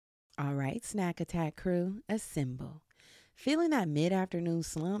All right, Snack Attack crew, assemble. Feeling that mid-afternoon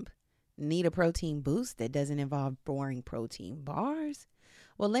slump? Need a protein boost that doesn't involve boring protein bars?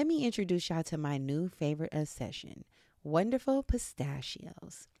 Well, let me introduce y'all to my new favorite obsession, Wonderful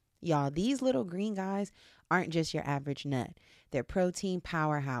Pistachios. Y'all, these little green guys aren't just your average nut. They're protein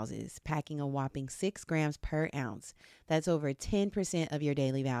powerhouses, packing a whopping 6 grams per ounce. That's over 10% of your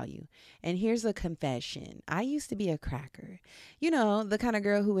daily value. And here's a confession. I used to be a cracker. You know, the kind of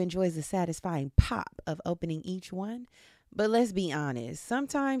girl who enjoys the satisfying pop of opening each one. But let's be honest,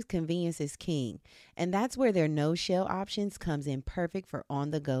 sometimes convenience is king, and that's where their no-shell options comes in perfect for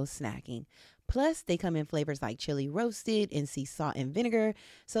on-the-go snacking. Plus, they come in flavors like chili roasted and sea salt and vinegar,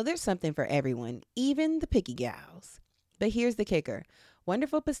 so there's something for everyone, even the picky gals. But here's the kicker.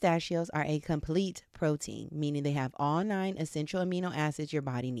 Wonderful Pistachios are a complete protein, meaning they have all 9 essential amino acids your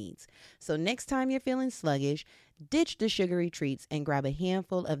body needs. So next time you're feeling sluggish, ditch the sugary treats and grab a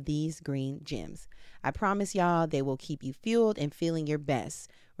handful of these green gems. I promise y'all they will keep you fueled and feeling your best,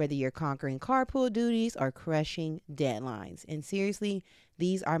 whether you're conquering carpool duties or crushing deadlines. And seriously,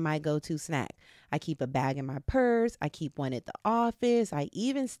 these are my go-to snack. I keep a bag in my purse. I keep one at the office. I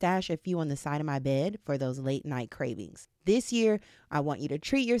even stash a few on the side of my bed for those late night cravings. This year, I want you to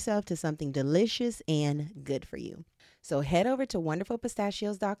treat yourself to something delicious and good for you. So head over to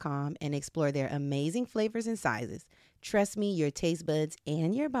wonderfulpistachios.com and explore their amazing flavors and sizes. Trust me, your taste buds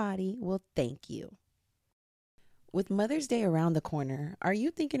and your body will thank you. With Mother's Day around the corner, are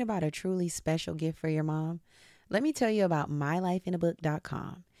you thinking about a truly special gift for your mom? Let me tell you about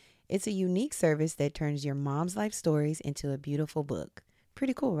mylifeinabook.com. It's a unique service that turns your mom's life stories into a beautiful book.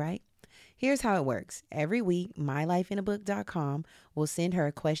 Pretty cool, right? Here's how it works. Every week, mylifeinabook.com will send her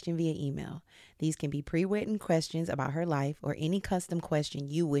a question via email. These can be pre-written questions about her life or any custom question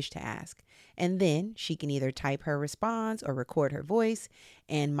you wish to ask. And then she can either type her response or record her voice,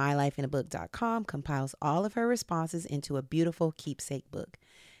 and mylifeinabook.com compiles all of her responses into a beautiful keepsake book.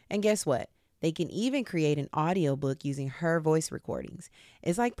 And guess what? They can even create an audiobook using her voice recordings.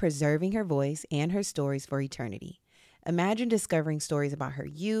 It's like preserving her voice and her stories for eternity. Imagine discovering stories about her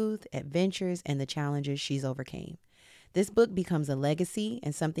youth, adventures, and the challenges she's overcame. This book becomes a legacy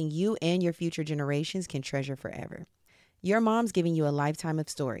and something you and your future generations can treasure forever. Your mom's giving you a lifetime of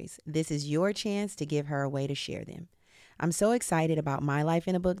stories. This is your chance to give her a way to share them. I'm so excited about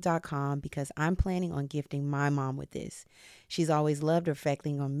mylifeinabook.com because I'm planning on gifting my mom with this. She's always loved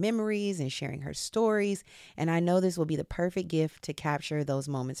reflecting on memories and sharing her stories, and I know this will be the perfect gift to capture those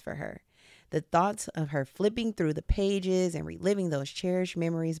moments for her. The thoughts of her flipping through the pages and reliving those cherished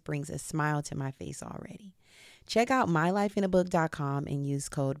memories brings a smile to my face already. Check out mylifeinabook.com and use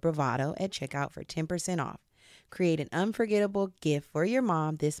code BRAVADO at checkout for 10% off. Create an unforgettable gift for your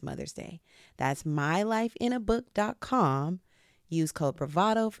mom this Mother's Day. That's mylifeinabook.com. Use code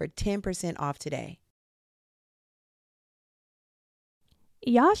BRAVADO for 10% off today.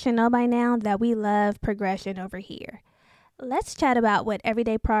 Y'all should know by now that we love progression over here. Let's chat about what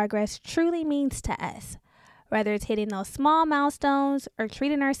everyday progress truly means to us. Whether it's hitting those small milestones or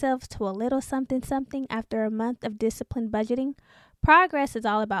treating ourselves to a little something after a month of disciplined budgeting, progress is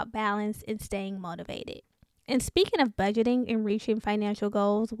all about balance and staying motivated. And speaking of budgeting and reaching financial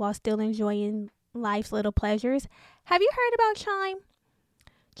goals while still enjoying life's little pleasures, have you heard about Chime?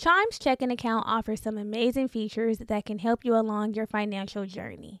 Chime's checking account offers some amazing features that can help you along your financial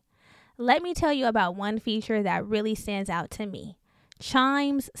journey. Let me tell you about one feature that really stands out to me.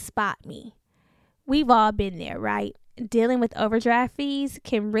 Chime's Spot Me. We've all been there, right? Dealing with overdraft fees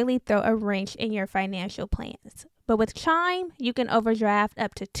can really throw a wrench in your financial plans. But with Chime, you can overdraft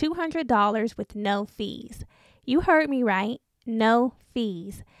up to $200 with no fees. You heard me right. No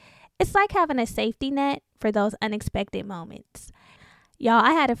fees. It's like having a safety net for those unexpected moments. Y'all,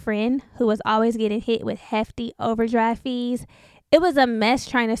 I had a friend who was always getting hit with hefty overdraft fees. It was a mess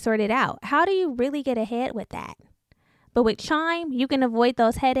trying to sort it out. How do you really get ahead with that? But with Chime, you can avoid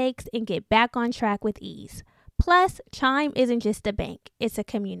those headaches and get back on track with ease. Plus, Chime isn't just a bank, it's a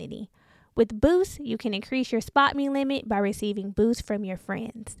community. With Boost, you can increase your Spot Me limit by receiving boosts from your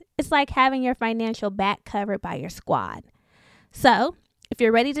friends. It's like having your financial back covered by your squad. So, if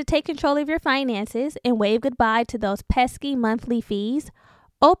you're ready to take control of your finances and wave goodbye to those pesky monthly fees,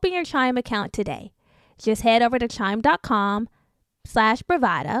 open your Chime account today. Just head over to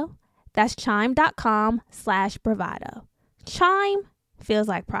chime.com/bravado. That's chime.com/bravado. Chime feels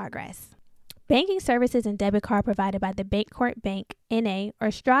like progress. Banking services and debit card provided by the Bancorp Bank, N.A.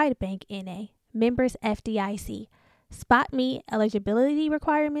 or Stride Bank, N.A. Members FDIC. Spot Me eligibility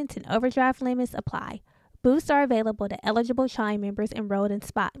requirements and overdraft limits apply. Boosts are available to eligible Chime members enrolled in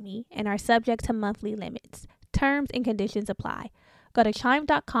Spot Me and are subject to monthly limits. Terms and conditions apply. Go to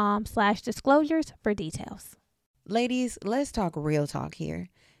chime.com/disclosures for details. Ladies, let's talk real talk here.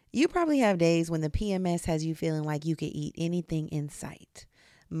 You probably have days when the PMS has you feeling like you could eat anything in sight.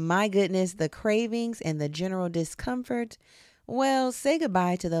 My goodness, the cravings and the general discomfort. Well, say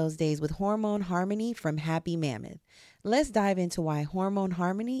goodbye to those days with Hormone Harmony from Happy Mammoth. Let's dive into why Hormone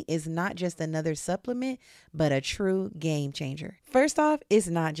Harmony is not just another supplement, but a true game changer. First off, it's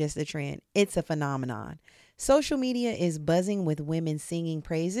not just a trend, it's a phenomenon. Social media is buzzing with women singing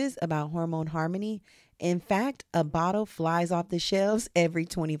praises about Hormone Harmony. In fact, a bottle flies off the shelves every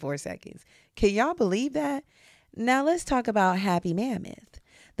 24 seconds. Can y'all believe that? Now let's talk about Happy Mammoth,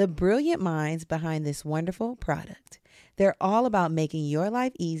 the brilliant minds behind this wonderful product. They're all about making your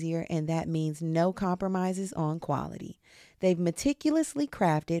life easier, and that means no compromises on quality. They've meticulously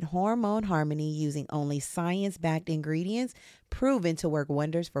crafted Hormone Harmony using only science-backed ingredients proven to work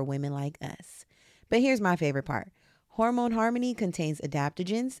wonders for women like us. But here's my favorite part. Hormone Harmony contains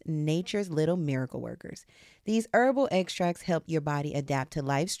adaptogens, nature's little miracle workers. These herbal extracts help your body adapt to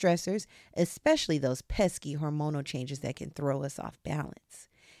life stressors, especially those pesky hormonal changes that can throw us off balance.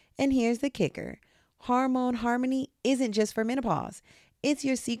 And here's the kicker. Hormone Harmony isn't just for menopause. It's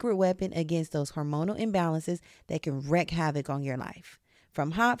your secret weapon against those hormonal imbalances that can wreak havoc on your life.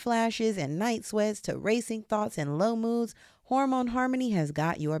 From hot flashes and night sweats to racing thoughts and low moods, Hormone Harmony has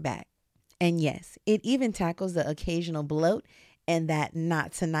got your back. And yes, it even tackles the occasional bloat and that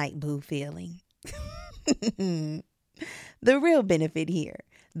not tonight boo feeling. The real benefit here,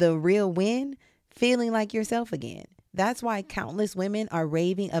 the real win, feeling like yourself again. That's why countless women are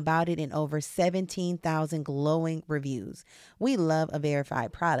raving about it in over 17,000 glowing reviews. We love a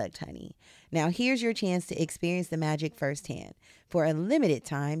verified product, honey. Now here's your chance to experience the magic firsthand. For a limited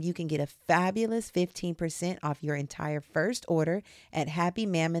time, you can get a fabulous 15% off your entire first order at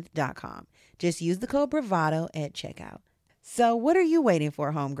happymammoth.com. Just use the code BRAVADO at checkout. So what are you waiting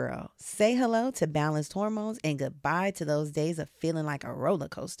for, homegirl? Say hello to balanced hormones and goodbye to those days of feeling like a roller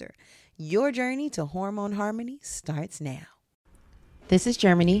coaster. Your journey to Hormone Harmony starts now. This is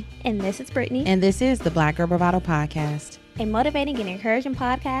Germany. And this is Brittany. And this is the Black Girl Bravado Podcast. A motivating and encouraging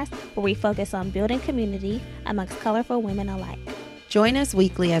podcast where we focus on building community amongst colorful women alike. Join us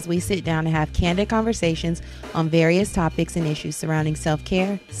weekly as we sit down and have candid conversations on various topics and issues surrounding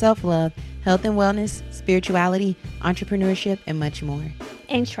self-care, self-love, health and wellness, spirituality, entrepreneurship, and much more.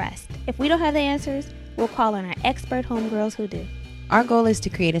 And trust, if we don't have the answers, we'll call on our expert homegirls who do. Our goal is to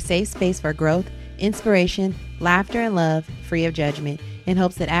create a safe space for growth, inspiration, laughter, and love, free of judgment, in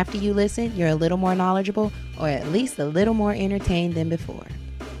hopes that after you listen, you're a little more knowledgeable or at least a little more entertained than before.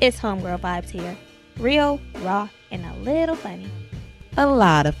 It's homegirl vibes here. Real, raw, and a little funny. A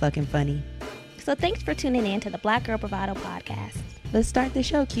lot of fucking funny. So thanks for tuning in to the Black Girl Bravado Podcast. Let's start the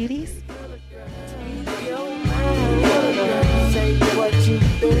show, cuties.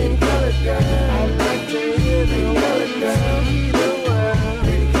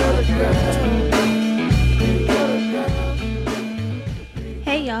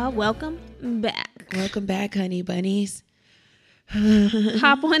 Hey y'all, welcome back. Welcome back, honey bunnies.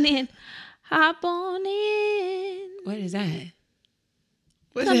 Hop on in. Hop on in. What is that?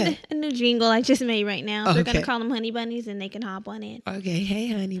 What's Something, that? a new jingle I just made right now. We're Okay. going to call them honey bunnies and they can hop on in. Okay, hey,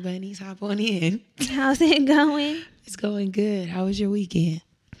 honey bunnies, hop on in. How's it going? It's going good. How was your weekend?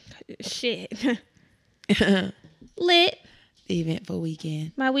 Shit. The Lit. eventful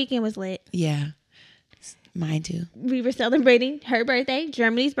weekend. My weekend was lit. Yeah, mine too. We were celebrating her birthday,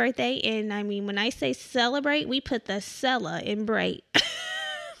 Germany's birthday. And I mean, when I say celebrate, we put the Cella in bright.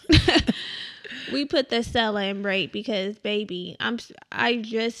 We put the Cella in bright because, baby, I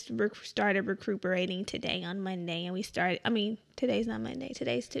just started recuperating today on Monday. And we started, today's not Monday.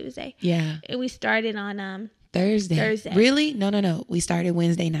 Today's Tuesday. Yeah. And we started on Thursday. Really? No. We started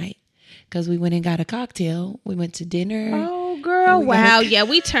Wednesday night because we went and got a cocktail. We went to dinner. Oh, girl. Wow. Yeah,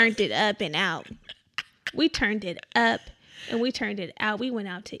 we turned it up and out. We turned it up and we turned it out. We went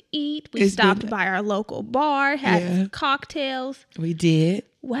out to eat. We stopped by our local bar, had some cocktails. We did.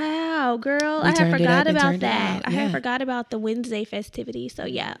 Wow, girl. I had forgot about that. I had forgot about the Wednesday festivity. So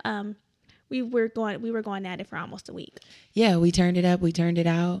yeah, we were going at it for almost a week. Yeah, we turned it up. We turned it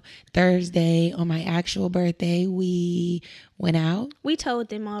out. Thursday on my actual birthday, we went out. We told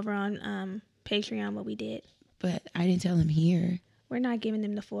them over on Patreon what we did. But I didn't tell them here. We're not giving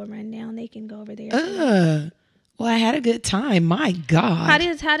them the full rundown. They can go over there. Well, I had a good time. My God. How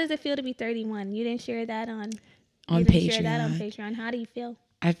does it feel to be 31? You didn't share that on Patreon. Share that on Patreon. How do you feel?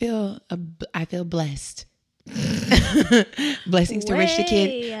 I feel blessed. Blessings to Rich the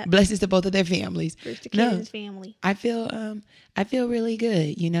Kid. Blessings to both of their families. Rich the Kid and his family. I feel really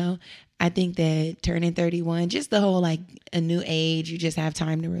good. You know, I think that turning 31, just the whole like a new age, you just have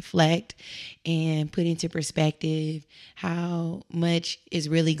time to reflect and put into perspective how much is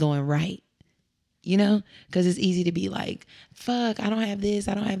really going right. You know, because it's easy to be like, fuck, I don't have this,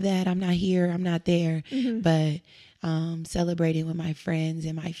 I don't have that, I'm not here, I'm not there. But celebrating with my friends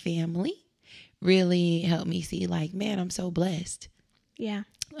and my family really helped me see like, man, I'm so blessed. Yeah.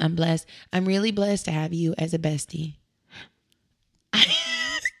 I'm blessed. I'm really blessed to have you as a bestie.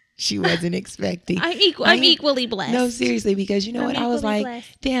 She wasn't expecting. I'm equally blessed. No, seriously, because you know what? I was like,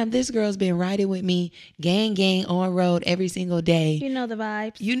 blessed. Damn, this girl's been riding with me, gang on road every single day. You know the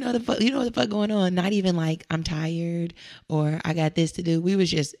vibes. You know what the fuck going on. Not even like I'm tired or I got this to do. We was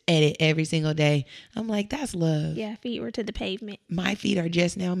just at it every single day. I'm like, that's love. Yeah, feet were to the pavement. My feet are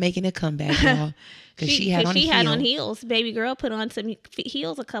just now making a comeback, y'all. Because she had on heels. Baby girl put on some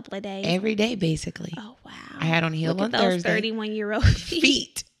heels a couple of days. Every day, basically. Oh, wow. I had on heels on Thursday. Thursday. 31-year-old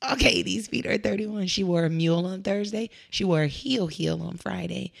feet. Okay, these feet are 31. She wore a mule on Thursday. She wore a heel on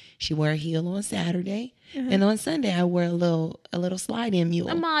Friday. She wore a heel on Saturday. And on Sunday, I wore a little slide-in mule.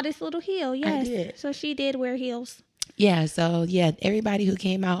 A modest little heel, yes. I did. So she did wear heels. Yeah, so yeah, everybody who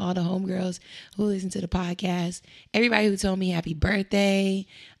came out, all the homegirls who listened to the podcast, everybody who told me happy birthday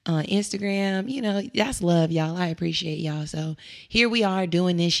on Instagram, you know, that's love, y'all. I appreciate y'all. So here we are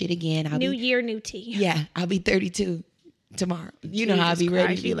doing this shit again. New year, new tea. Yeah, I'll be 32 tomorrow. You know how I'll be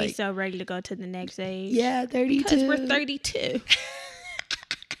ready to be like. So ready to go to the next age. Yeah, 32. Because we're 32.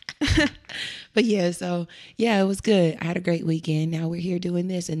 But yeah, so yeah, it was good. I had a great weekend. Now we're here doing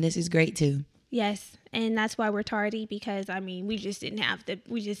this, and this is great too. Yes, and that's why we're tardy, because I mean we just didn't have the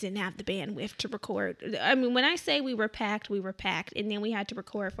bandwidth to record. I mean, when I say we were packed, and then we had to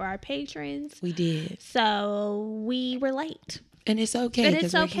record for our patrons. We did. So we were late. And it's okay. But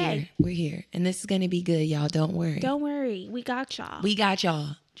it's okay. We're here. And this is going to be good, y'all. Don't worry. Don't worry. We got y'all. We got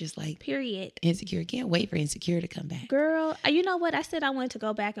y'all. Just like period. Insecure. Can't wait for Insecure to come back. Girl, you know what? I said I wanted to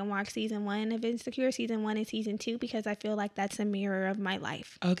go back and watch season 1 of Insecure, season 1 and season 2, because I feel like that's a mirror of my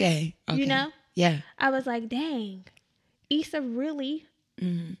life. Okay. You know? Yeah. I was like, dang, Issa really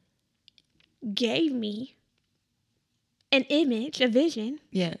gave me an image, a vision.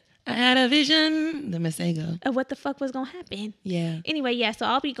 Yeah. I had a vision. The Masego. Of what the fuck was going to happen. Yeah. Anyway, yeah, so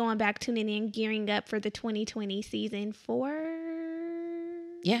I'll be going back, tuning in, gearing up for the 2020 season 4.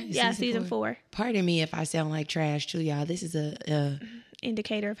 Yeah, season 4. Pardon me if I sound like trash too, y'all. This is a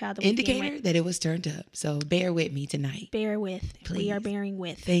indicator of how the indicator weekend went. that it was turned up. So bear with me tonight. Bear with. Please. We are bearing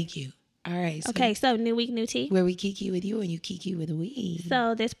with. Thank you. All right. Okay, so new week, new tea. Where we kiki with you and you kiki with we.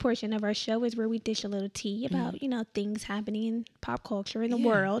 So this portion of our show is where we dish a little tea about, you know, things happening in pop culture, in the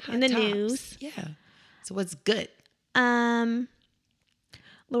world, in the news. Yeah. So what's good?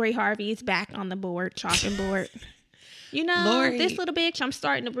 Lori Harvey is back on the board, chopping board. You know, Lori, this little bitch, I'm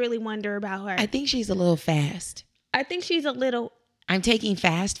starting to really wonder about her. I think she's a little fast. I think she's a little... I'm taking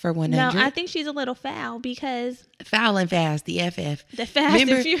fast for 100. No, I think she's a little foul because... Foul and fast, the FF. The Fast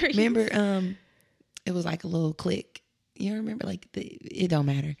and Furious. Remember, it was like a little click. You remember, like, it don't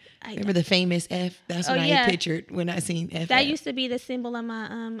matter. Remember the famous F? That's what I pictured when I seen FF. That used to be the symbol of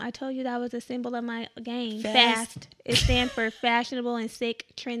my, I told you that was a symbol of my game. Fast. It stands for fashionable and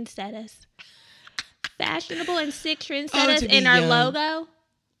sick trendsetters. Fashionable and sick trendsetters in our logo.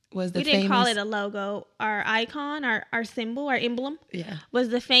 Was the we didn't call it a logo. Our icon, our symbol, our emblem. Yeah. Was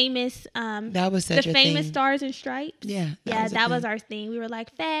the famous that was such the a famous thing. Stars and Stripes. Yeah. That was our thing. We were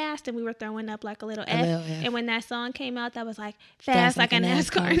like fast, and we were throwing up like a little F. And when that song came out, that was like fast like a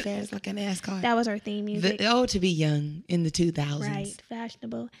NASCAR. Fast like a NASCAR. That was our theme music. To be young in the 2000s. Right.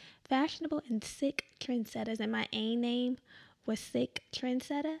 Fashionable and sick trendsetters. And my A name was Sick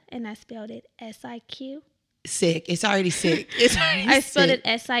Trendsetter, and I spelled it SIQ. Sick. It's already sick. I spelled it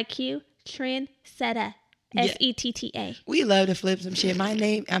SIQ. Trendsetter. SETTA. We love to flip some shit. My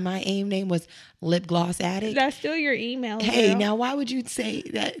AIM name was Lip Gloss Addict. That's still your email. Hey, girl. now why would you say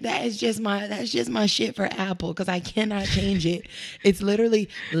that? That's just my shit for Apple, because I cannot change it. It's literally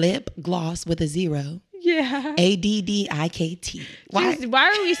Lip Gloss with a 0. Yeah. ADDIKT. Why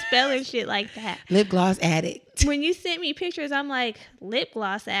are we spelling shit like that? Lip Gloss Addict. When you sent me pictures, I'm like, Lip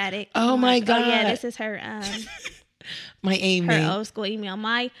Gloss Addict. Oh my God. Oh yeah, this is her my AIM her name. old school email.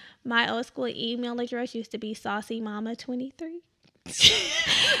 My old school email address used to be sausymama23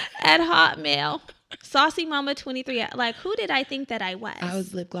 at Hotmail. Sausymama23. Like, who did I think that I was? I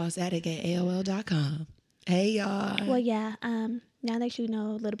was Lip Gloss Addict at AOL.com. Hey y'all. Well, yeah. Now that you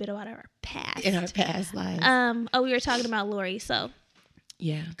know a little bit about our past. In our past lives. We were talking about Lori, so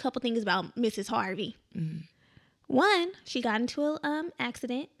yeah. A couple things about Mrs. Harvey. One, she got into a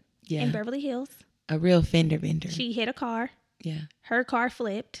accident in Beverly Hills. A real fender bender. She hit a car. Yeah. Her car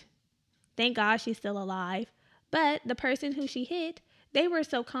flipped. Thank God she's still alive. But the person who she hit, they were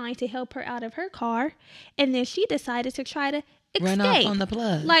so kind to help her out of her car. And then she decided to try to escape. Run off on the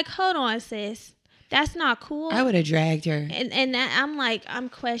plug. Like, hold on, sis. That's not cool. I would have dragged her. And I'm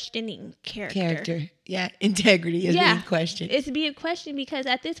questioning character. Yeah. Integrity is being questioned. It's being questioned because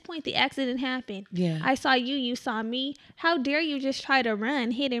at this point, the accident happened. Yeah. I saw you. You saw me. How dare you just try to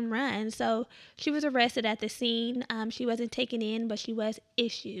run, hit and run? So she was arrested at the scene. She wasn't taken in, but she was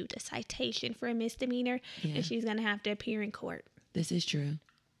issued a citation for a misdemeanor. Yeah. And she's going to have to appear in court. This is true.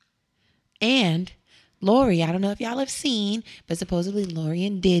 And Lori, I don't know if y'all have seen, but supposedly Lori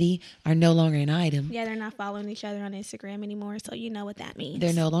and Diddy are no longer an item. Yeah, they're not following each other on Instagram anymore, so you know what that means.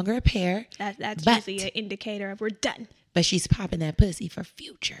 They're no longer a pair. That's usually an indicator of we're done. But she's popping that pussy for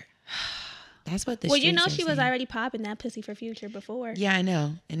Future. That's what the Well, you know streets are she was saying. already popping that pussy for Future before. Yeah, I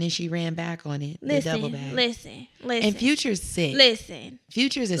know. And then she ran back on it. Double back. Listen. And Future's sick. Listen.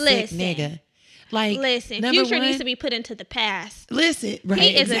 Future's a sick nigga. Like, listen, number Future one, needs to be put into the past. Listen, right?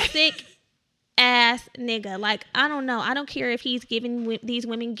 He is a sick ass nigga. Like, I don't know. I don't care if he's giving these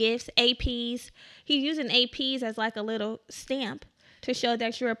women gifts, APs. He's using APs as like a little stamp to show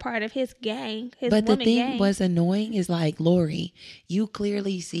that you're a part of his gang, his woman gang. But the thing was annoying is like, Lori, you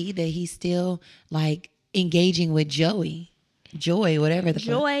clearly see that he's still like engaging with Joy, whatever the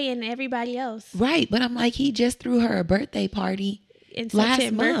Joy and everybody else. Right. But I'm like, he just threw her a birthday party in last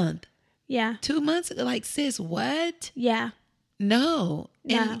September. month. Yeah. 2 months ago. Like, sis, what? Yeah. No.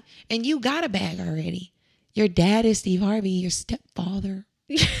 And you got a bag already. Your dad is Steve Harvey, your stepfather.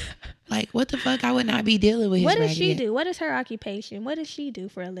 Like, what the fuck? I would not be dealing with his What does she do? What is her occupation? What does she do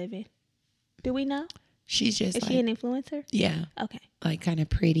for a living? Do we know? She's just Is she an influencer? Yeah. Okay. Like, kind of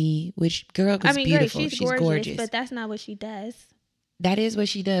pretty, which girl is beautiful. Great. She's gorgeous. But that's not what she does. That is what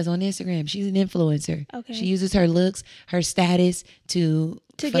she does on Instagram. She's an influencer. Okay. She uses her looks, her status to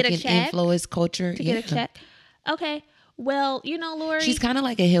get a check. Influence culture. To get a check. Okay. Well, you know, Lori. She's kind of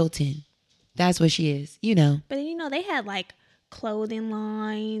like a Hilton. That's what she is, you know. But, you know, they had like clothing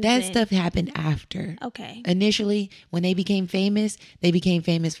lines. That stuff happened after. Okay. Initially, when they became famous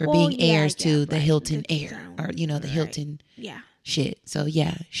for being heirs to the Hilton heir. Or, you know, the Hilton shit. So,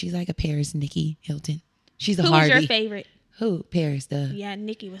 yeah, she's like a Paris Nikki Hilton. She's a Harvey. Who was your favorite? Who? Paris, Yeah,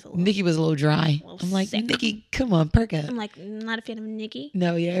 Nikki was a little dry. I'm like, sick. Nikki, come on, perk up. I'm like, not a fan of Nikki.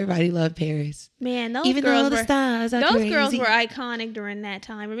 No, yeah, everybody loved Paris. Man, those Even girls though the stars are those crazy. girls were iconic during that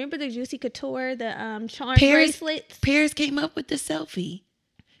time. Remember the Juicy Couture, the charm bracelets? Paris came up with the selfie.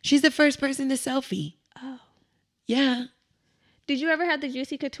 She's the first person to selfie. Oh. Yeah. Did you ever have the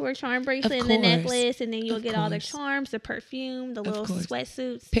Juicy Couture charm bracelet and the necklace, and then you'll get all the charms, the perfume, the little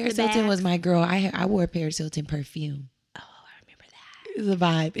sweatsuits? Paris Hilton was my girl. I wore Paris Hilton perfume. Oh, I remember that. It's a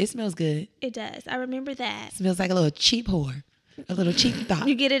vibe. It smells good. It does. I remember that. It smells like a little cheap whore. A little cheap thought.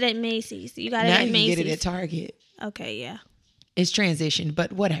 You get it at Macy's. You got it now at Macy's. You get it at Target. Okay, yeah. It's transitioned,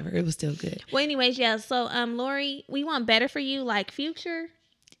 but whatever. It was still good. Well, anyways, yeah. So, Lori, we want better for you, like Future.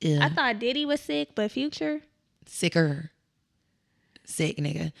 Yeah. I thought Diddy was sick, but Future. Sicker. Sick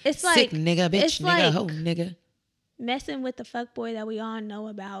nigga. It's like sick nigga, bitch, it's nigga, like hoe nigga. Messing with the fuckboy that we all know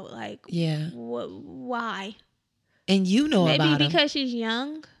about. Like, yeah. Why? And you know Maybe about him. Maybe because she's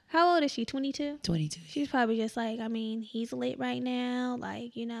young. How old is she? 22? 22. She's probably just like, I mean, he's lit right now.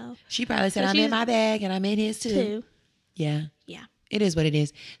 Like, you know. She probably said, I'm in my bag and I'm in his too. Yeah. Yeah. It is what it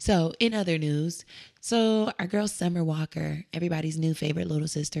is. So, in other news, our girl Summer Walker, everybody's new favorite little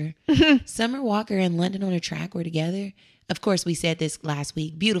sister, Summer Walker and London on a Track were together. Of course, we said this last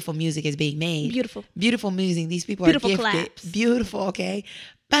week. Beautiful music is being made. Beautiful music. These people are gifted. Claps. Beautiful, okay?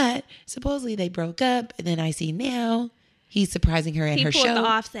 But supposedly they broke up, and then I see now he's surprising her at her show. He pulled the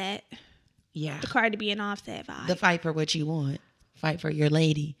Offset. Yeah. The Cardi B and Offset vibe. The fight for what you want. Fight for your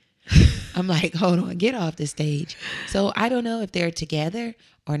lady. I'm like, hold on, get off the stage. So I don't know if they're together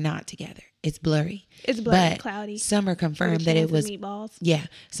or not together. It's blurry. It's blurry, but cloudy. Summer confirmed that it was meatballs. Yeah.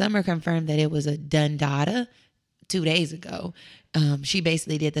 Summer confirmed that it was a done data 2 days ago. She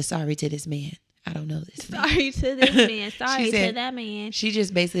basically did the sorry to this man. I don't know this man. Sorry to this man. Sorry to that man. She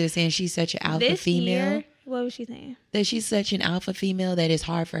just basically was saying she's such an alpha female. Year, what was she saying? That she's such an alpha female that it's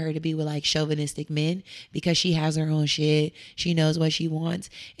hard for her to be with like chauvinistic men because she has her own shit. She knows what she wants.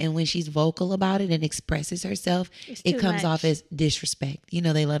 And when she's vocal about it and expresses herself, it comes off as disrespect. You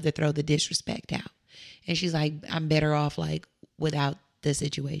know, they love to throw the disrespect out. And she's like, I'm better off like without the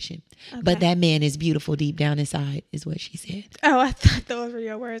situation. Okay. But that man is beautiful deep down inside, is what she said. Oh, I thought those were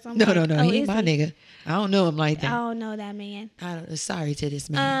your words. No, he ain't my nigga. I don't know him like I that. don't know that man. Sorry to this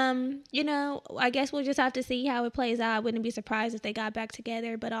man. I guess we'll just have to see how it plays out. I wouldn't be surprised if they got back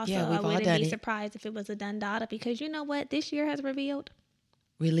together, but also I wouldn't be surprised if it was a done daughter, because you know what this year has revealed?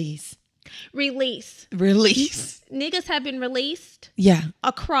 Release. Niggas have been released. Yeah.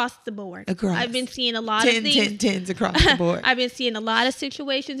 Across the board. I've been seeing a lot of things. Tens across the board. I've been seeing a lot of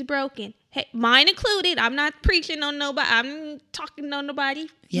situations broken. Hey, mine included. I'm not preaching on nobody. I'm talking on nobody.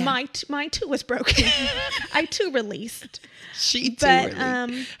 Yeah. Mine too was broken. I too released. She too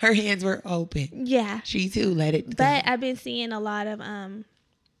released. Her hands were open. Yeah. She too let it go. But I've been seeing a lot of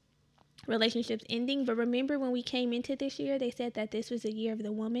relationships ending. But remember when we came into this year, they said that this was a year of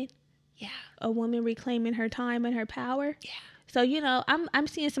the woman. Yeah. A woman reclaiming her time and her power. Yeah. So, I'm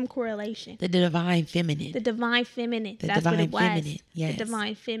seeing some correlation. The divine feminine. That's what it was. Feminine. Yes. The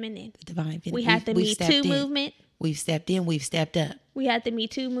divine feminine. We had the Me Too movement. We've stepped in. We've stepped up. We had the Me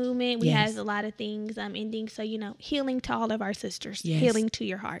Too movement. We had a lot of things ending. So, healing to all of our sisters. Yes. Healing to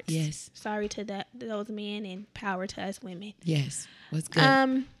your hearts. Yes. Sorry to those men, and power to us women. Yes. What's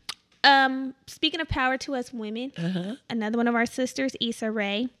good? Speaking of power to us women, another one of our sisters, Issa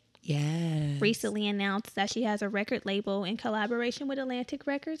Rae. Yes. Recently announced that she has a record label in collaboration with Atlantic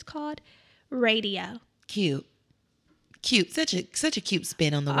Records called Radio. Cute. Such a cute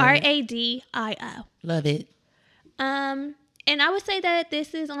spin on the word. RADIO. Love it. And I would say that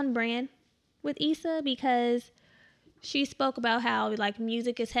this is on brand with Issa, because she spoke about how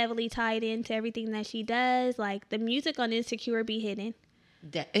music is heavily tied into everything that she does. Like the music on Insecure be hidden.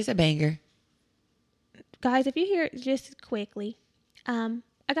 It's a banger. Guys, if you hear it just quickly, I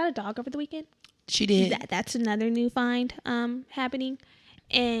got a dog over the weekend. She did. That's another new find happening.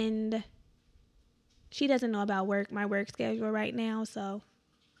 And she doesn't know about my work schedule right now, so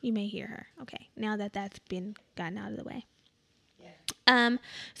you may hear her. Okay, now that's been gotten out of the way. Yeah.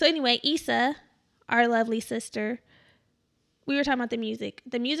 So anyway, Issa, our lovely sister, we were talking about the music.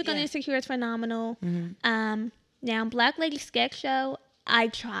 The music on Insecure is phenomenal. Mm-hmm. Now, Black Lady Sketch Show, I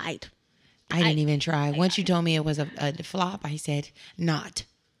tried. I didn't even try. Once you told me it was a flop, I said not.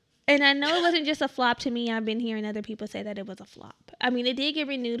 And I know it wasn't just a flop to me. I've been hearing other people say that it was a flop. I mean, it did get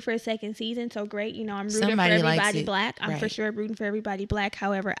renewed for a second season, so great. I'm rooting for everybody black. I'm for sure rooting for everybody black.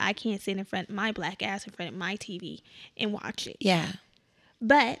 However, I can't sit in front my black ass in front of my TV and watch it. Yeah.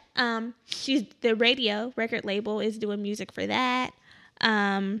 But the Radio record label is doing music for that.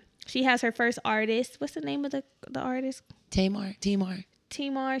 She has her first artist. What's the name of the artist? Tamar.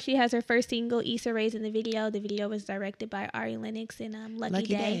 She has her first single, Issa Rae's, in the video. The video was directed by Ari Lennox and Lucky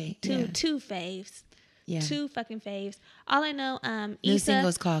Day. Two faves. Yeah. Two fucking faves. All I know, New Issa.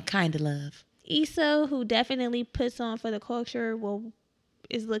 single's called Kinda Love. Issa, who definitely puts on for the culture,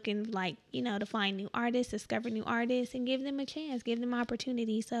 is looking to find new artists, discover new artists, and give them a chance, give them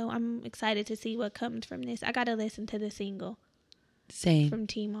opportunity. So I'm excited to see what comes from this. I got to listen to the single. Same. From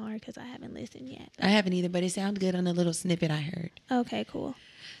Timar, because I haven't listened yet. I haven't either, but it sounds good on a little snippet I heard. Okay, cool.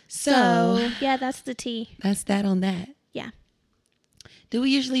 So yeah, that's the tea. That's that on that. Yeah. Do we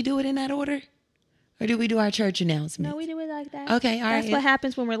usually do it in that order? Or do we do our church announcements? No, we do it like that. Okay, all right. That's what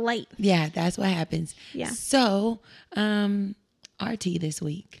happens when we're late. Yeah, that's what happens. Yeah. So, RT this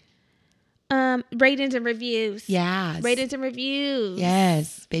week. Ratings and reviews. Yes. Ratings and reviews.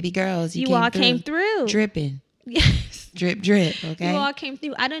 Yes. Baby girls, you came through. Dripping. Yes. Drip, okay? You all came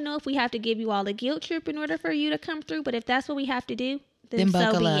through. I don't know if we have to give you all a guilt trip in order for you to come through, but if that's what we have to do, then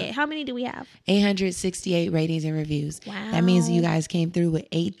so be it. How many do we have? 868 ratings and reviews. Wow. That means you guys came through with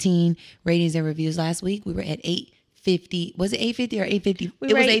 18 ratings and reviews. Last week, we were at 850. Was it 850 or 850? It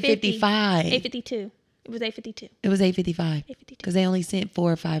was 855. 852. It was 852. It was 855. 852. Because they only sent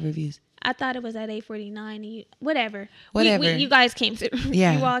 4 or 5 reviews. I thought it was at 849. Whatever. Whatever. You guys came through.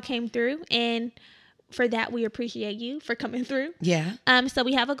 Yeah. You all came through, and for that, we appreciate you for coming through. Yeah. So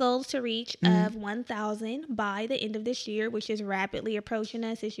we have a goal to reach of 1,000 by the end of this year, which is rapidly approaching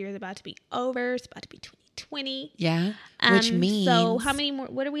us. This year is about to be over. It's about to be 2020. Yeah. Which means. So how many more?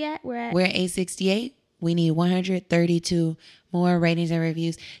 What are we at? We're at 868. We need 132 more ratings and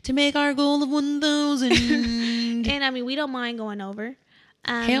reviews to make our goal of 1,000. And I mean, we don't mind going over.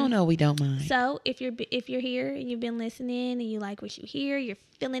 Hell no, we don't mind. So if you're here and you've been listening and you like what you hear, you're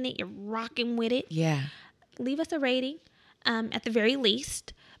feeling it, you're rocking with it. Yeah. Leave us a rating, at the very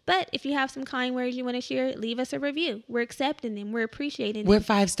least. But if you have some kind words you want to share, leave us a review. We're accepting them. We're appreciating them. We're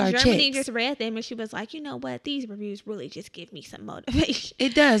 5-star Germany chicks. just read them and she was like, you know what? These reviews really just give me some motivation.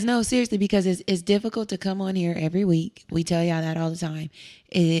 It does. No, seriously, because it's difficult to come on here every week. We tell y'all that all the time.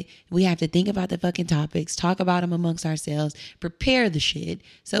 We have to think about the fucking topics, talk about them amongst ourselves, prepare the shit.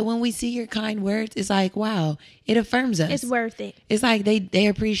 So when we see your kind words, it's like, wow, it affirms us. It's worth it. It's like they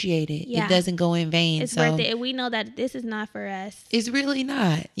appreciate it. Yeah. It doesn't go in vain. It's worth it. And we know that this is not for us. It's really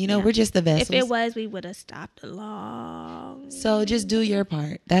not. We're just the vessels. If it was, we would have stopped long. So just do your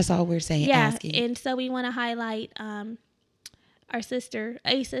part. That's all we're saying. Yeah. Asking. And so we want to highlight our sister,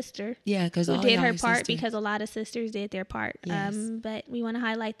 yeah, because who did her part, because a lot of sisters did their part. Yes. But we want to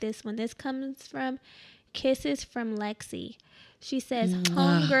highlight this one. This comes from Kisses from Lexi. She says,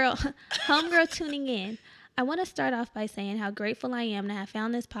 homegirl tuning in. I want to start off by saying how grateful I am to have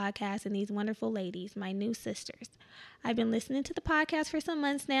found this podcast and these wonderful ladies, my new sisters. I've been listening to the podcast for some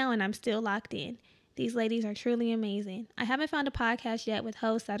months now, and I'm still locked in. These ladies are truly amazing. I haven't found a podcast yet with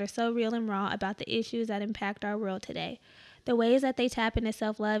hosts that are so real and raw about the issues that impact our world today. The ways that they tap into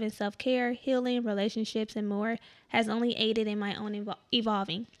self-love and self-care, healing, relationships, and more has only aided in my own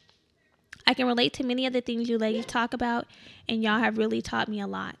evolving. I can relate to many of the things you ladies talk about, and y'all have really taught me a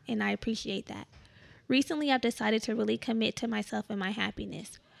lot, and I appreciate that. Recently, I've decided to really commit to myself and my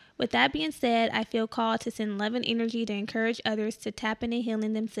happiness. With that being said, I feel called to send love and energy to encourage others to tap into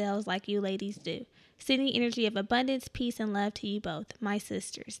healing themselves like you ladies do. Sending energy of abundance, peace, and love to you both, my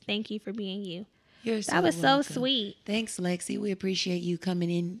sisters. Thank you for being you. That was so sweet. Thanks, Lexi. We appreciate you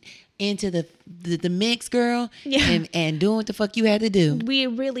coming into the mix, girl. Yeah. And doing what the fuck you had to do. We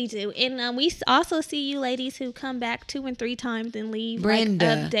really do. And we also see you ladies who come back 2 and 3 times and leave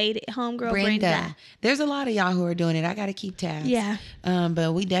Brenda. updated. Homegirl Brenda. There's a lot of y'all who are doing it. I got to keep tabs. Yeah.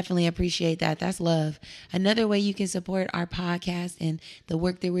 But we definitely appreciate that. That's love. Another way you can support our podcast and the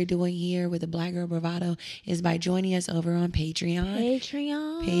work that we're doing here with the Black Girl Bravado is by joining us over on Patreon.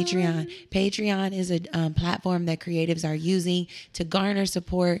 Patreon is a platform that creatives are using to garner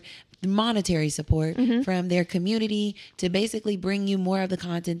support, monetary support from their community, to basically bring you more of the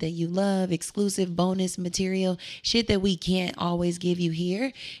content that you love, exclusive bonus material, shit that we can't always give you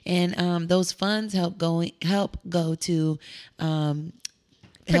here. And those funds help go to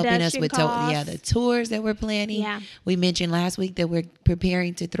helping us with the tours that we're planning. Yeah. We mentioned last week that we're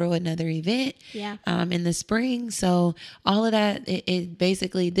preparing to throw another event in the spring. So all of that, it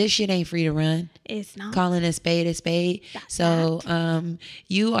basically, this shit ain't free to run. It's not. Calling a spade a spade.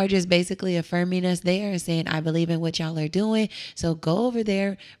 You are just basically affirming us there and saying, I believe in what y'all are doing. So go over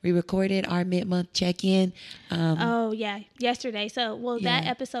there. We recorded our mid-month check-in. Yesterday. So, that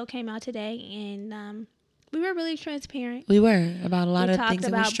episode came out today, and we were really transparent. We were about a lot of things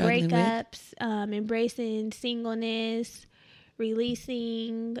that we're struggling with. We talked about breakups, embracing singleness,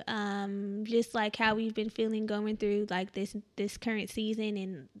 releasing, just like how we've been feeling going through like this current season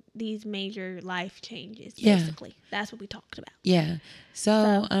and these major life changes. Basically, that's what we talked about. Yeah.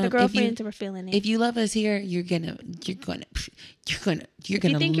 So the girlfriends were feeling it. If you love us here, you're gonna love us there. You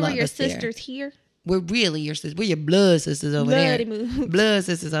think you were your sisters here? We're really your sisters. We're your blood sisters over there. Blood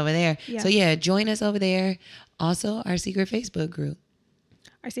sisters over there. Yeah. So join us over there. Also, our secret Facebook group.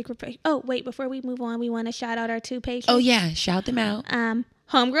 Oh, wait, before we move on, we want to shout out our 2 pages. Oh, yeah. Shout them out.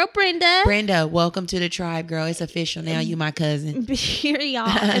 Homegirl Brenda. Brenda, welcome to the tribe, girl. It's official now. You my cousin. Period.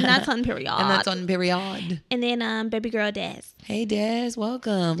 And that's on period. And then baby girl Des. Hey, Des.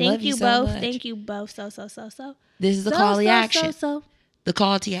 Welcome. Thank you so both. much. Thank you both so. This is the call to action. The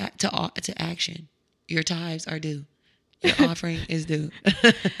call to action. Your tithes are due. Your offering is due.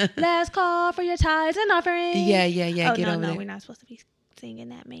 Let's call for your tithes and offering. Yeah. Oh, Get over there. We're not supposed to be singing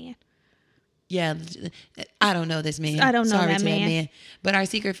that, man. Yeah, I don't know this man. I don't know Sorry that to man. But our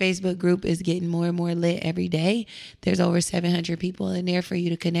secret Facebook group is getting more and more lit every day. There's over 700 people in there for you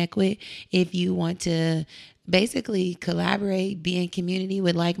to connect with. If you want to basically collaborate, be in community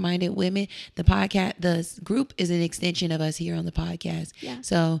with like-minded women, the group is an extension of us here on the podcast. Yeah.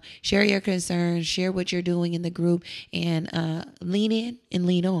 So share your concerns, share what you're doing in the group, and lean in and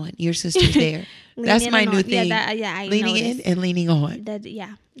lean on. Your sister's there. That's my new thing. I leaning in and leaning on.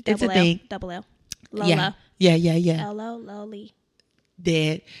 It's a thing. Double L. Yeah. L-O-L-E.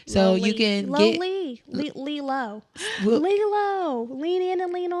 Dead. So you can get Lilo. Lean in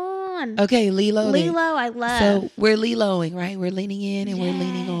and lean on. Okay, Lilo, I love. So we're Liloing, right? We're leaning in and we're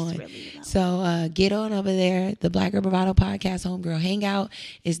leaning on. So get on over there. The Black Girl Bravado Podcast Homegirl Hangout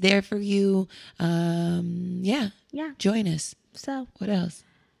is there for you. Yeah. Join us. So what else?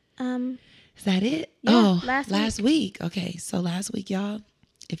 Is that it? Yeah, last week. Okay, so last week, y'all,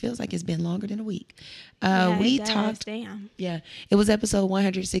 It feels like it's been longer than a week. Yeah, We it does. talked. Damn. Yeah, it was episode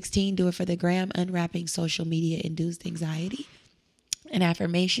 116. Do it for the gram. Unwrapping social media induced anxiety. An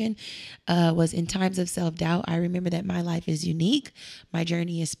affirmation was, in times of self-doubt, I remember that my life is unique, my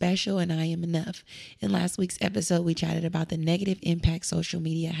journey is special, and I am enough. In last week's episode, we chatted about the negative impact social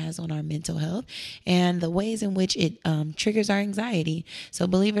media has on our mental health and the ways in which it triggers our anxiety. So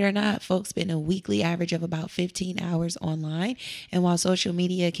believe it or not, folks spend a weekly average of about 15 hours online. And while social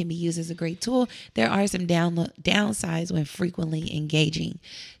media can be used as a great tool, there are some downsides when frequently engaging.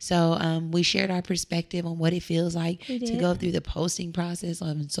 So we shared our perspective on what it feels like to go through the posting process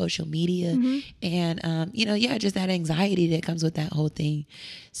on social media, and just that anxiety that comes with that whole thing.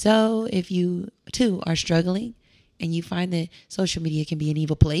 So if you too are struggling and you find that social media can be an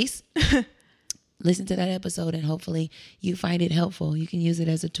evil place, listen to that episode and hopefully you find it helpful. You can use it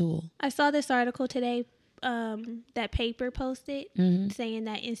as a tool. I saw this article today that Paper posted saying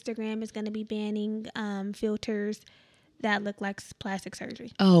that Instagram is going to be banning filters that look like plastic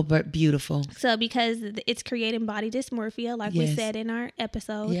surgery. Oh, but beautiful. So because it's creating body dysmorphia, like we said in our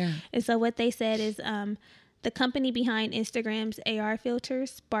episode. Yeah. And so what they said is the company behind Instagram's AR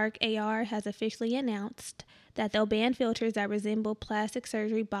filters, Spark AR, has officially announced that they'll ban filters that resemble plastic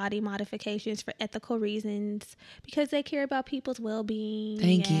surgery body modifications for ethical reasons because they care about people's well-being.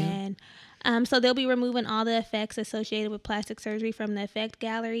 Thank you. So they'll be removing all the effects associated with plastic surgery from the effect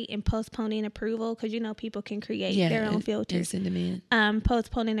gallery and postponing approval because, people can create their own filters. And send them in.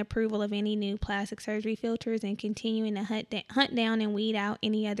 Postponing approval of any new plastic surgery filters and continuing to hunt down and weed out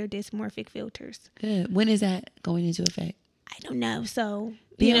any other dysmorphic filters. Good. When is that going into effect? I don't know. So,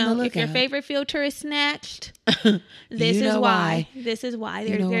 Be on the lookout. if your favorite filter is snatched, this is why. This is why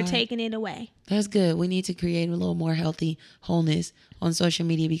they're taking it away. That's good. We need to create a little more healthy wholeness on social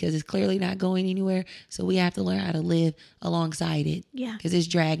media because it's clearly not going anywhere. So we have to learn how to live alongside it. Yeah. Because it's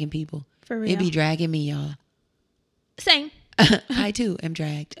dragging people. For real. It be dragging me, y'all. Same. I too am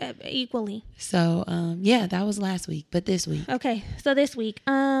dragged. Equally. So, that was last week. But this week. Okay. So this week,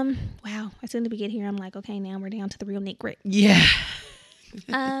 wow. As soon as we get here, I'm like, okay, now we're down to the real nitty-gritty. Yeah.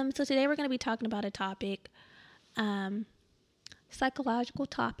 So today we're going to be talking about a topic, psychological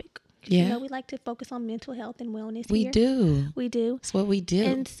topic. Yeah. We like to focus on mental health and wellness We here. do. We do. That's what we do.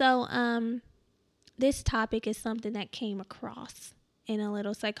 And so this topic is something that came across in a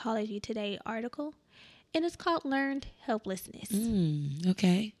little Psychology Today article, and it's called Learned Helplessness.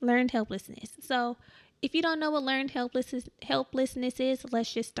 Okay. Learned helplessness. So if you don't know what learned helplessness is,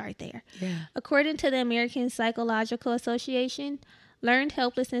 let's just start there. Yeah. According to the American Psychological Association, learned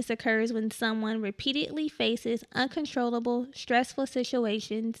helplessness occurs when someone repeatedly faces uncontrollable, stressful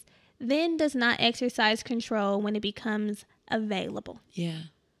situations, then does not exercise control when it becomes available. Yeah.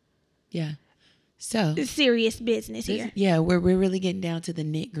 Yeah. So Serious business here. Yeah, we're really getting down to the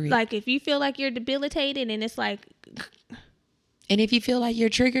nitty-gritty. Like if you feel like you're debilitated and it's like... And if you feel like you're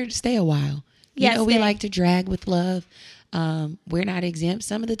triggered, stay a while. We like to drag with love. We're not exempt.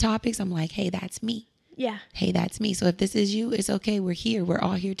 Some of the topics, I'm like, hey, that's me. Yeah. Hey, that's me. So if this is you, it's okay. We're here. We're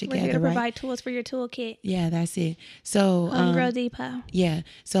all here together, We're here to right? provide tools for your toolkit. Yeah, that's it. So Homegirl Depot. Yeah.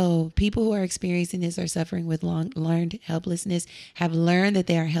 So people who are experiencing this or suffering with learned helplessness have learned that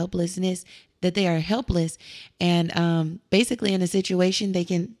they are helpless, and basically in a situation they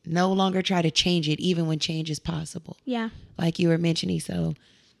can no longer try to change it, even when change is possible. Yeah. Like you were mentioning. So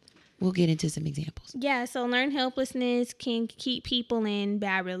we'll get into some examples. Yeah. So learned helplessness can keep people in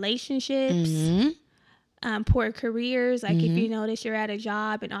bad relationships. Poor careers. Like if you notice you're at a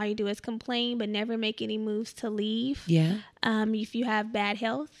job and all you do is complain but never make any moves to leave. Yeah. If you have bad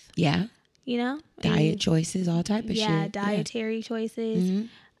health. Yeah. Diet choices, all type of shit. Yeah, dietary choices.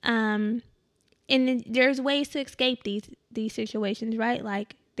 And then there's ways to escape these situations, right?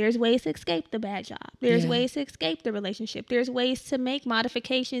 Like there's ways to escape the bad job. There's ways to escape the relationship. There's ways to make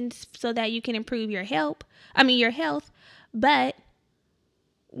modifications so that you can improve your health. But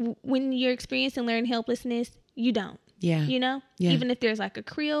when you're experiencing learned helplessness, you don't. Yeah. Yeah. Even if there's like a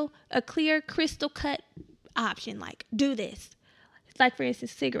clear crystal cut option, like do this. Like for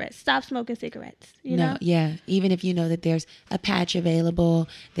instance, cigarettes. Stop smoking cigarettes. You know? Yeah. Even if you know that there's a patch available,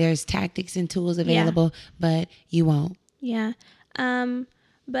 there's tactics and tools available, but you won't. Yeah.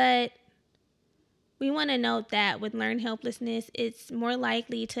 But we want to note that with learned helplessness, it's more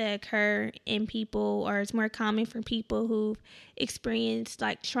likely to occur in people, or it's more common for people who've experienced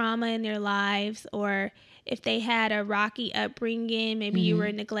like trauma in their lives, or if they had a rocky upbringing, maybe you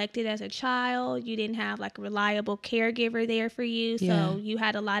were neglected as a child, you didn't have like a reliable caregiver there for you, so you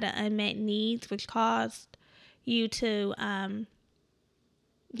had a lot of unmet needs, which caused you to learn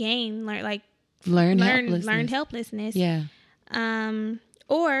helplessness. Yeah.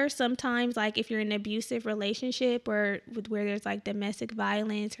 Or sometimes, like, if you're in an abusive relationship or where there's like domestic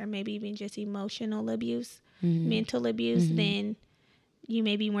violence or maybe even just emotional abuse, mental abuse, then you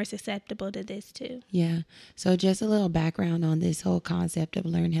may be more susceptible to this too. Yeah. So just a little background on this whole concept of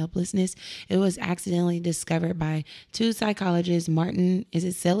learned helplessness. It was accidentally discovered by two psychologists, Martin, is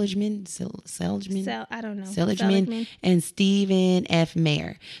it Seligman? Seligman? I don't know. Seligman and Stephen F.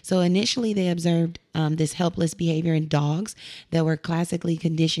 Mayer. So initially they observed this helpless behavior in dogs that were classically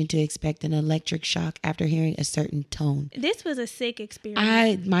conditioned to expect an electric shock after hearing a certain tone. This was a sick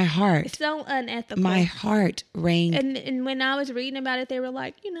experience. My heart. It's so unethical. My heart rang. And when I was reading about it, they were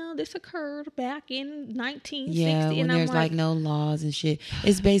like, this occurred back in 1960. Yeah, when and there's like no laws and shit.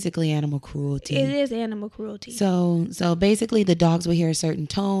 It's basically animal cruelty. It is animal cruelty. So basically the dogs will hear a certain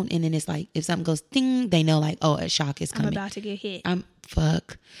tone, and then it's like if something goes ding, they know like, oh, a shock is coming. I'm about to get hit.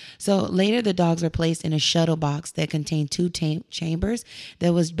 Fuck. So later the dogs were placed in a shuttle box that contained two chambers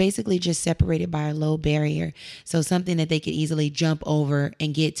that was basically just separated by a low barrier. So something that they could easily jump over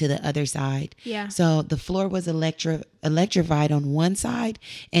and get to the other side. Yeah. So the floor was electrified on one side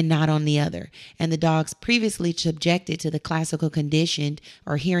and not on the other. And the dogs previously subjected to the classical conditioned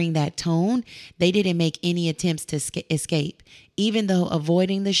or hearing that tone, they didn't make any attempts to escape. Even though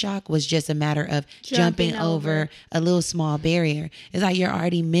avoiding the shock was just a matter of jumping over a little small barrier. It's like you're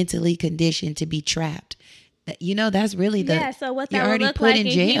already mentally conditioned to be trapped. That's really so what that would look like in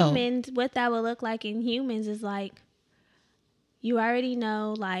humans, what that would look like in humans is like, you already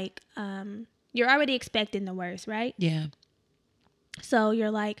know, like, you're already expecting the worst, right? Yeah. So you're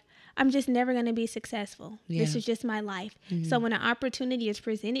like, I'm just never going to be successful. Yeah. This is just my life. Mm-hmm. So when an opportunity is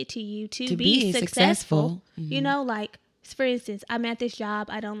presented to you to be successful, like, for instance, I'm at this job.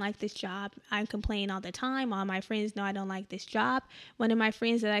 I don't like this job. I complain all the time. All my friends know I don't like this job. One of my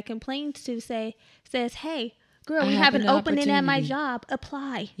friends that I complained to says, "Hey, girl, we have an opening at my job.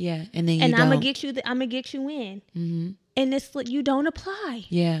 Apply." Yeah, and then I'm gonna get you. I'm gonna get you in. Mm-hmm. And it's you don't apply.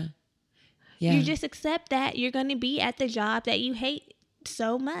 Yeah. Yeah. You just accept that you're gonna be at the job that you hate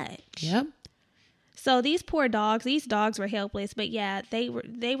so much. Yep. So these poor dogs. These dogs were helpless, but yeah, they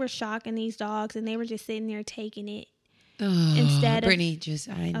were shocking these dogs, and they were just sitting there taking it. Instead Brittany,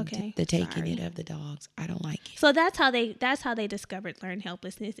 the taking sorry. it of the dogs. I don't like it. So that's how they discovered learned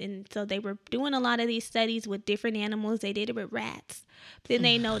helplessness, and so they were doing a lot of these studies with different animals. They did it with rats. Then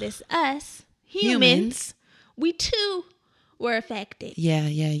they noticed us humans, we too were affected.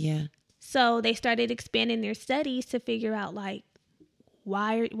 Yeah. So they started expanding their studies to figure out like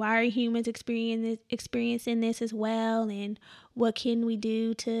why are humans experiencing this as well, and what can we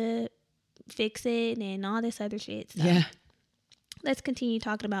do to fix it and all this other shit. So let's continue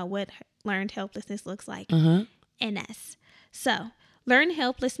talking about what learned helplessness looks like in us. So learned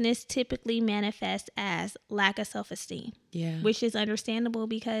helplessness typically manifests as lack of self-esteem, which is understandable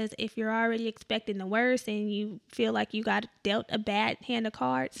because if you're already expecting the worst and you feel like you got dealt a bad hand of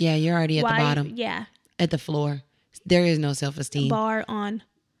cards, you're already at the bottom, at the floor. There is no self-esteem. Bar on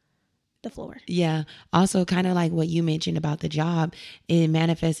the floor. Yeah. Also, kind of like what you mentioned about the job, it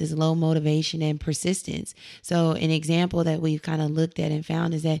manifests as low motivation and persistence. So an example that we've kind of looked at and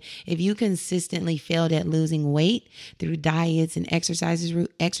found is that if you consistently failed at losing weight through diets and exercise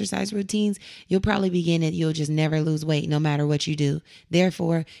routines, you'll probably begin it. You'll just never lose weight no matter what you do.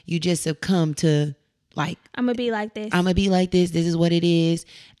 Therefore, you just succumb to like, I'm going to be like this. I'm going to be like this. This is what it is.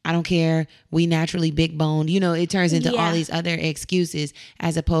 I don't care. We naturally big boned. It turns into all these other excuses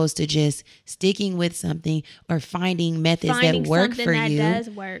as opposed to just sticking with something or finding methods that work for you. That does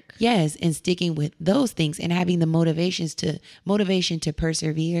work. Yes, and sticking with those things and having the motivation to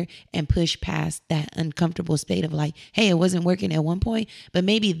persevere and push past that uncomfortable state of like, hey, it wasn't working at one point, but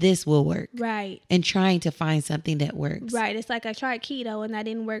maybe this will work. Right. And trying to find something that works. Right. It's like I tried keto and that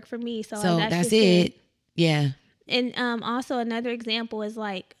didn't work for me. So that's it. Yeah. And also another example is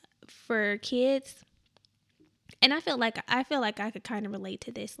like for kids, and I feel like I could kind of relate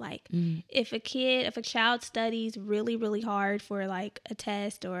to this. Like if a child studies really, really hard for like a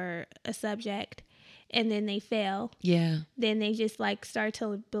test or a subject and then they fail, then they just like start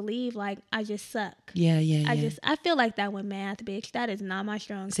to believe like I just suck. I feel like that with math, bitch. That is not my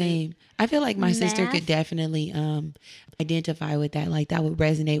strong suit. Same. I feel like my sister could definitely identify with that. Like that would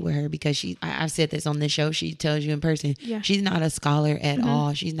resonate with her because I've said this on this show. She tells you in person, she's not a scholar at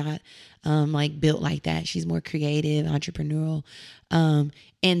all. She's not like built like that. She's more creative, entrepreneurial.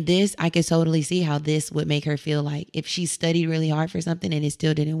 And this, I could totally see how this would make her feel like if she studied really hard for something and it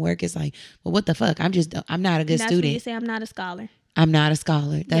still didn't work, it's like, well, what the fuck? I'm not a good student. That's why you say I'm not a scholar. I'm not a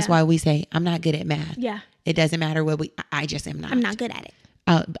scholar. That's why we say I'm not good at math. Yeah. It doesn't matter what I just am not. I'm not good at it.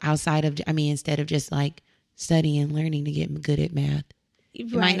 Instead of just like studying and learning to get good at math.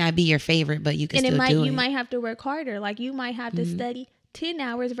 It might not be your favorite, but you can still do it. You might have to work harder. Like you might have to study 10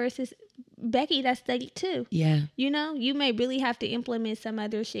 hours versus Becky that studied 2. Yeah. You know, you may really have to implement some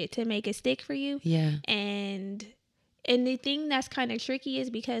other shit to make it stick for you. Yeah. And the thing that's kind of tricky is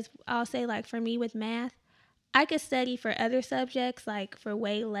because I'll say, like, for me with math, I could study for other subjects, like for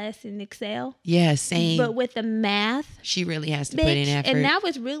way less and excel. Yeah, same. But with the math, she really has to put in effort. And that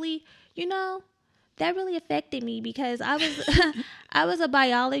was really, you know, that really affected me because I was I was a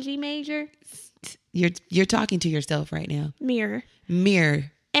biology major. You're talking to yourself right now. Mirror.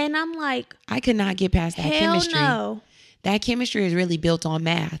 And I'm like, I could not get past that chemistry. No. That chemistry is really built on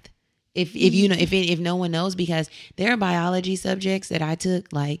math. If you know, if no one knows, because there are biology subjects that I took,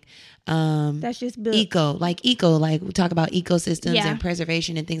 like that's just book. eco, like we talk about ecosystems and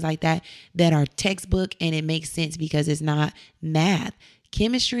preservation and things like that are textbook, and it makes sense because it's not math.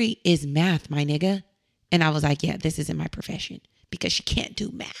 Chemistry is math, my nigga. And I was like, yeah, this isn't my profession because she can't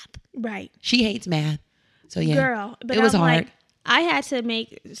do math. Right. She hates math. So yeah, girl, but it was hard. Like, I had to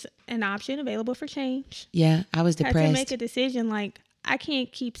make an option available for change. Yeah, I was depressed. I had to make a decision. Like, I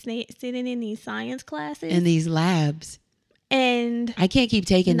can't keep sitting in these science classes. In these labs. And I can't keep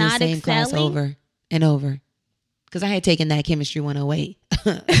taking the same class over and over. Because I had taken that chemistry 108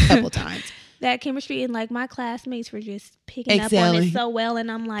 a couple times. That chemistry, and like my classmates were just picking up on it so well.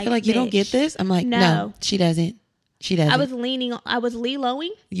 And I'm like, you don't get this? I'm like, no, she doesn't. She doesn't. I was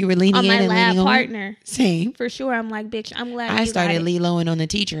Lilo-ing. You were leaning on in my and lab leaning partner. On? Same. For sure. I'm like, bitch, I'm glad I started Lilo-ing on the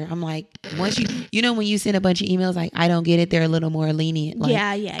teacher. I'm like, once you know when you send a bunch of emails like, I don't get it, they're a little more lenient. Like,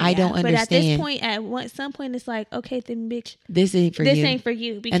 I don't understand. But at this point, some point, it's like, okay, then bitch, this ain't for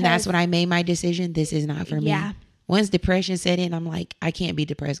you. Because, and that's when I made my decision. This is not for me. Once depression set in, I'm like, I can't be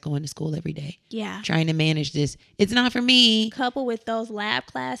depressed going to school every day. Yeah. Trying to manage this. It's not for me. Coupled with those lab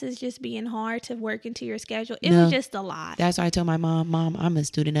classes just being hard to work into your schedule. It was just a lot. That's why I told my mom, I'm a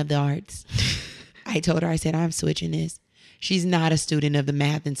student of the arts. I told her, I said, I'm switching this. She's not a student of the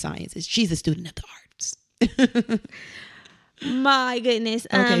math and sciences. She's a student of the arts. My goodness.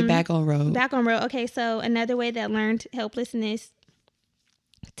 Okay, back on road. Okay, so another way that learned helplessness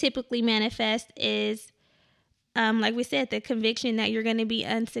typically manifests is, like we said, the conviction that you're going to be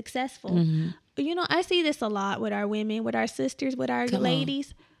unsuccessful. Mm-hmm. You know, I see this a lot with our women, with our sisters, with our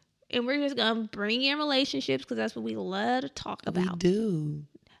ladies. And we're just going to bring in relationships because that's what we love to talk about. We do.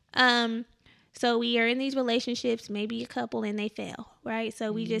 So we are in these relationships, maybe a couple, and they fail, right?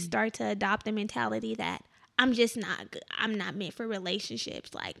 So we just start to adopt the mentality that I'm just not good. I'm not meant for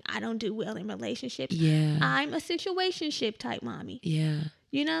relationships. Like, I don't do well in relationships. Yeah. I'm a situationship type mommy. Yeah.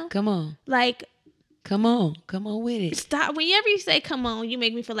 You know? Come on. Like, come on with it. Stop. Whenever you say come on, you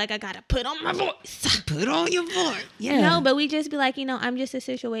make me feel like I gotta put on my voice. Put on your voice. Yeah. No, but we just be like, I'm just a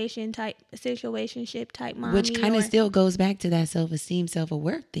situationship type mommy. Which kind of still goes back to that self-esteem,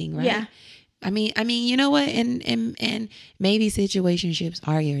 self-worth thing, right? Yeah. I mean, you know what? And maybe situationships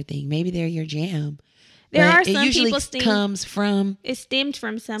are your thing. Maybe they're your jam. There are some it usually people comes from it stemmed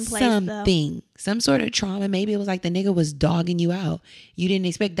from someplace, something, some sort of trauma. Maybe it was like the nigga was dogging you out. You didn't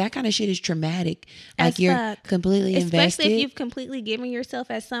expect that kind of shit. Is traumatic. Like you're completely invested, especially if you've completely given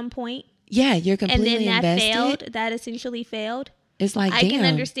yourself at some point. Yeah, you're completely invested. And then that failed. That essentially failed. It's like, I can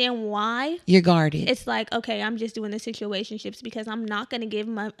understand why you're guarded. It's like, okay, I'm just doing the situationships because I'm not going to give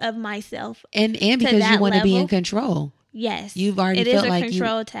of myself, and because you want to be in control. Yes, you've already felt like it is a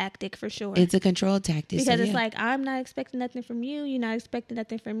control tactic for sure. It's a control tactic because it's like, I'm not expecting nothing from you. You're not expecting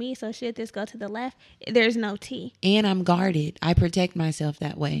nothing from me. So should this go to the left, there's no tea. And I'm guarded. I protect myself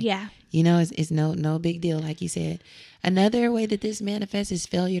that way. Yeah, it's no big deal, like you said. Another way that this manifests is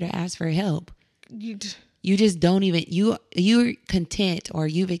failure to ask for help. You just don't even, you're content, or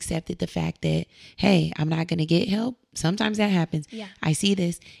you've accepted the fact that, hey, I'm not going to get help. Sometimes that happens. Yeah. I see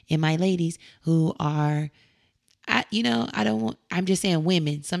this in my ladies who are, I'm just saying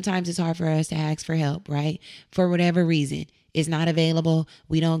women. Sometimes it's hard for us to ask for help, right? For whatever reason. It's not available.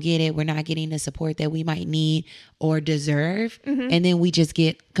 We don't get it. We're not getting the support that we might need or deserve. Mm-hmm. And then we just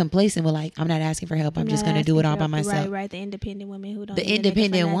get complacent. We're like, I'm not asking for help. I'm just going to do it all by myself. Right. The independent women who don't. The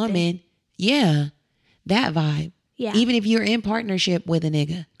independent woman. Yeah. That vibe. Yeah. Even if you're in partnership with a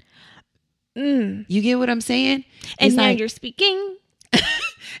nigga. You get what I'm saying? And now you're speaking.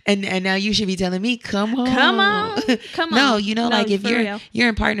 And now you should be telling me, come on. No, like if you're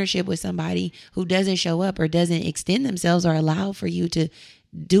in partnership with somebody who doesn't show up or doesn't extend themselves or allow for you to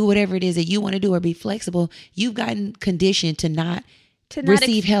do whatever it is that you want to do or be flexible, you've gotten conditioned to not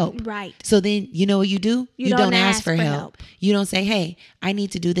receive help. Right. So then you know what you do? You don't ask for help. You don't say, hey, I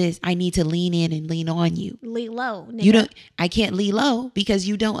need to do this. I need to lean in and lean on you. Lean low. Nigga. I can't lean low because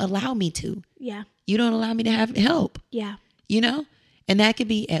you don't allow me to. Yeah. You don't allow me to have help. Yeah. And that could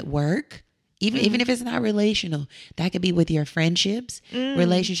be at work. Even if it's not relational, that could be with your friendships,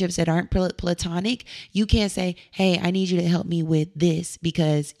 relationships that aren't platonic. You can't say, hey, I need you to help me with this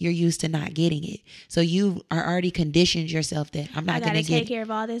because you're used to not getting it. So you are already conditioned yourself that I'm not going to take care of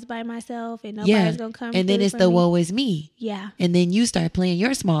all this by myself and nobody's going to come. And then it's the woe is me. Yeah. And then you start playing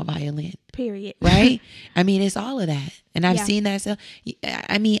your small violin. Period. Right? I mean, it's all of that. And I've seen that. So,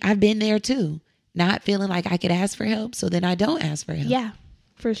 I mean, I've been there too. Not feeling like I could ask for help. So then I don't ask for help. Yeah,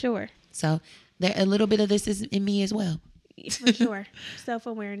 for sure. So a little bit of this is in me as well. For sure.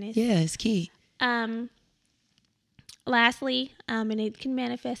 Self-awareness. Yeah, it's key. Lastly, and it can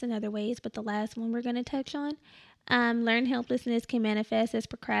manifest in other ways, but the last one we're going to touch on, learned helplessness can manifest as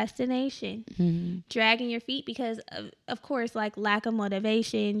procrastination, dragging your feet because of course, like lack of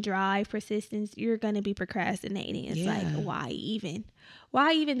motivation, drive, persistence, you're going to be procrastinating. It's like, why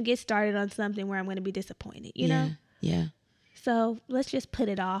even get started on something where I'm going to be disappointed, you know? Yeah. So let's just put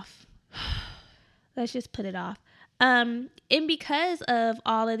it off. And because of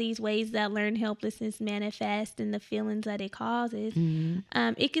all of these ways that learned helplessness manifest and the feelings that it causes,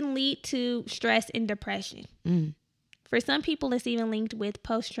 it can lead to stress and depression. For some people, it's even linked with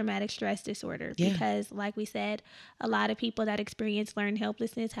post-traumatic stress disorder because, like we said, a lot of people that experience learned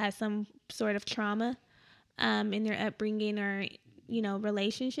helplessness have some sort of trauma in their upbringing or,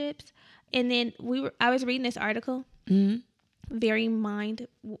 relationships. And then I was reading this article. Very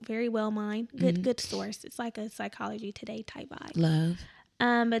well mined. Good source. It's like a Psychology Today type vibe. Love.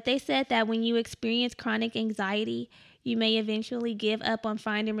 But they said that when you experience chronic anxiety, you may eventually give up on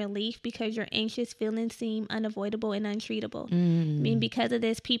finding relief because your anxious feelings seem unavoidable and untreatable. I mean, because of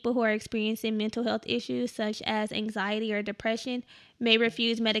this, people who are experiencing mental health issues such as anxiety or depression may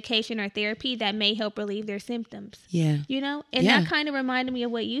refuse medication or therapy that may help relieve their symptoms. Yeah. And that kind of reminded me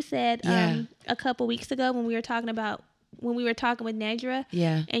of what you said a couple weeks ago when we were talking with Nedra,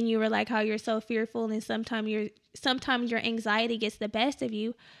 and you were like how you're so fearful and sometimes your anxiety gets the best of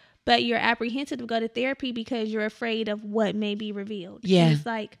you, but you're apprehensive to go to therapy because you're afraid of what may be revealed. Yeah, and it's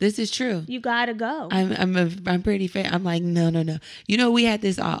like, this is true. You gotta go. I'm pretty fair. I'm like, no. We had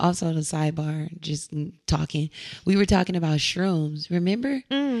this also on the sidebar, just talking. We were talking about shrooms. Remember?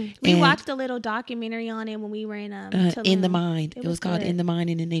 We watched a little documentary on it when we were in In the Mind. It was called good. In the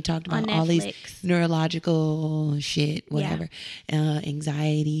Mind, and then they talked about all these neurological shit, whatever,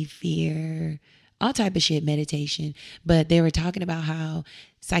 anxiety, fear, all type of shit, meditation. But they were talking about how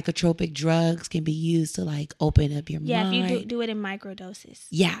psychotropic drugs can be used to like open up your mind. Yeah, if you do it in microdoses.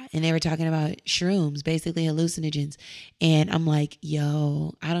 Yeah, and they were talking about shrooms, basically hallucinogens. And I'm like,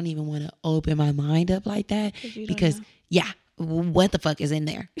 yo, I don't even want to open my mind up like that because what the fuck is in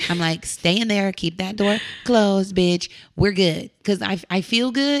there? I'm like, stay in there, keep that door closed, bitch. We're good. Because I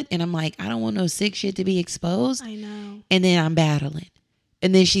feel good, and I'm like, I don't want no sick shit to be exposed. I know. And then I'm battling.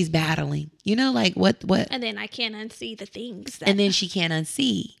 And then she's battling, like what? And then I can't unsee the things. And then she can't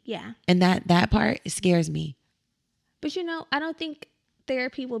unsee. Yeah. And that part scares me. But I don't think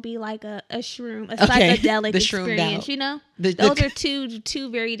therapy will be like a psychedelic experience. Those are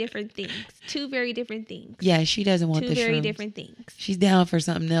two very different things. Two very different things. Yeah, she doesn't want the shrooms. Two very different things. She's down for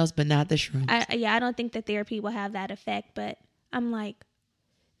something else, but not the shrooms. I don't think that therapy will have that effect. But I'm like,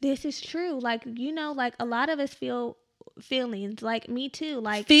 this is true. Like, like a lot of us feel feelings, like me too,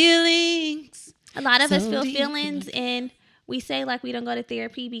 like feelings. A lot of us feel feelings, and we say like we don't go to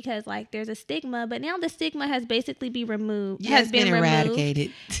therapy because like there's a stigma, but now the stigma has basically been removed. Has been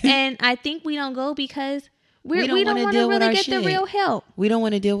eradicated. And I think we don't go because we don't want to really get the real help. We don't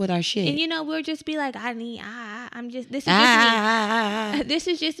want to deal with our shit. And we'll just be like, this is just me. This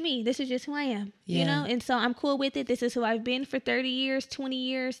is just me. This is just who I am. And so I'm cool with it. This is who I've been for 30 years, 20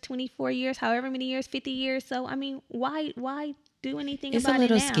 years, 24 years, however many years, 50 years. So I mean, why do anything about it now?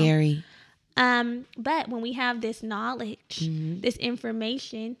 It's a little scary. But when we have this knowledge, this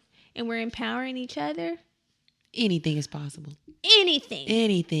information, and we're empowering each other, anything is possible.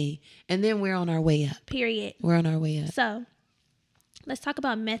 Anything. And then we're on our way up. Period. We're on our way up. So let's talk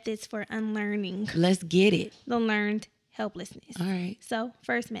about methods for unlearning. Let's get it. The learned helplessness. All right. So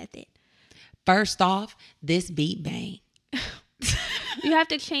first method. First off, this beat bang. You have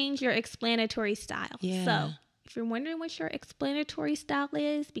to change your explanatory style. Yeah. So if you're wondering what your explanatory style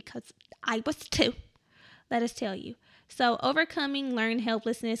is, because I was too, let us tell you. So overcoming learned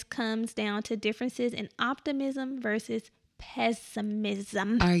helplessness comes down to differences in optimism versus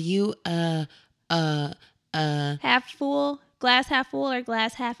pessimism. Are you half full, glass half full, or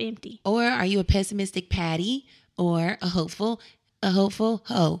glass half empty? Or are you a pessimistic Patty or a hopeful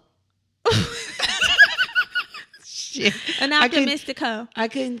hoe? Shit. An optimistic I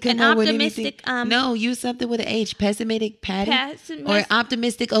couldn't come an up with optimistic anything. No, use something with an H. Pessimistic Patty or pessimist.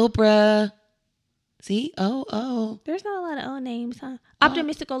 optimistic Oprah. See? Oh. There's not a lot of old names, huh? Oh.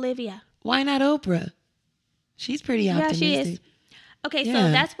 Optimistic Olivia. Why not Oprah? She's pretty optimistic. Yeah, she is. Okay, Yeah.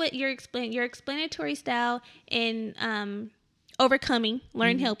 so that's what your explanatory style in overcoming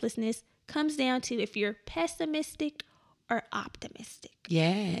learned helplessness comes down to if you're pessimistic or optimistic.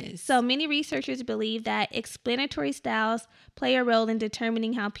 Yes. So many researchers believe that explanatory styles play a role in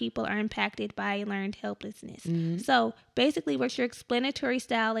determining how people are impacted by learned helplessness. So basically what your explanatory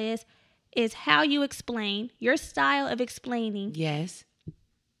style is how you explain, your style of explaining Yes.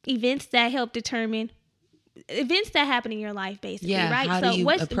 events that help determine events that happen in your life, basically, Yeah, right? how So do you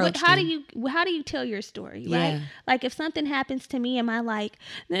approach how them? do you tell your story, Yeah. right? Like if something happens to me, am I like,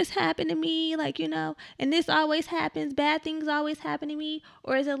 this happened to me, like, you know, and this always happens, bad things always happen to me,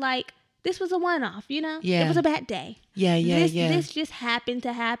 or is it like this was a one-off, you know? Yeah. It was a bad day. Yeah. This just happened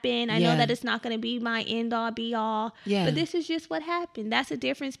to happen. I know Yeah. that it's not going to be my end all be all, Yeah. but this is just what happened. That's the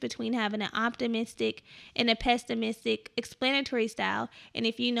difference between having an optimistic and a pessimistic explanatory style. And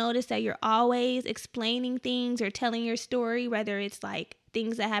if you notice that you're always explaining things or telling your story, whether it's like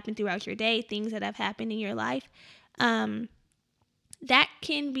things that happen throughout your day, things that have happened in your life, that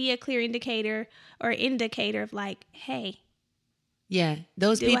can be a clear indicator of like, hey, Yeah,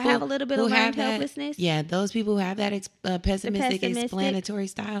 those do people I have a little bit who of have learned that, helplessness? yeah, those people who have that pessimistic pessimistic. explanatory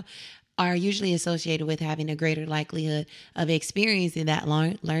style are usually associated with having a greater likelihood of experiencing that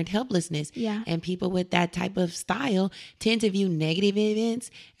learned helplessness. Yeah. And people with that type of style tend to view negative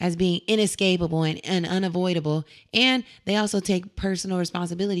events as being inescapable and unavoidable. And they also take personal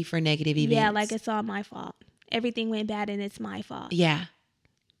responsibility for negative events. Yeah, like it's all my fault. Everything went bad and it's my fault. Yeah.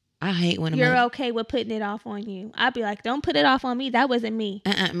 I hate when you're okay with putting it off on you. I'd be like, don't put it off on me. That wasn't me.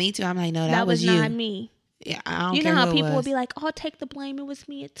 Me too. I'm like, no, that was you. not me. Yeah, I don't you care know how who it people was. will be like, oh, take the blame. It was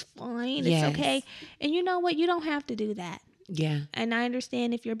me. It's fine. Yes. It's okay. And you know what? You don't have to do that. Yeah. And I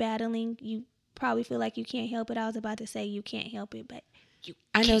understand if you're battling, you probably feel like you can't help it. I was about to say you can't help it, but you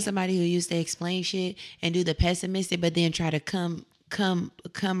I know can't. somebody who used to explain shit and do the pessimistic, but then try to come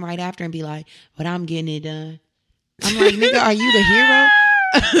right after and be like, but I'm getting it done. I'm like, nigga, are you the hero?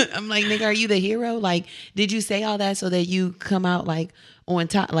 I'm like, nigga, are you the hero? Like, did you say all that so that you come out like on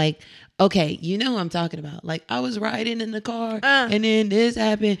top? Like, okay, you know what I'm talking about. Like, I was riding in the car and then this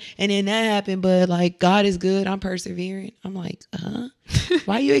happened and then that happened, but like, God is good. I'm persevering. I'm like,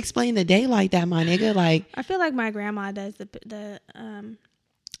 why you explain the day like that, my nigga? Like, I feel like my grandma does the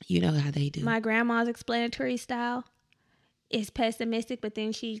you know how they do. My grandma's explanatory style is pessimistic, but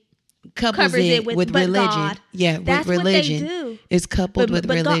then she covers it with religion. God. Yeah, that's with religion. What they do. It's coupled with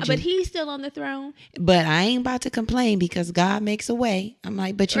religion. God, but he's still on the throne. But I ain't about to complain because God makes a way. I'm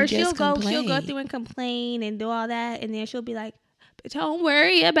like, but you just complain. She'll go through and complain and do all that, and then she'll be like, but don't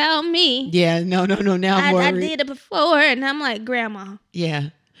worry about me. Yeah, no. Now I'm worried. I did it before, and I'm like, Grandma. Yeah.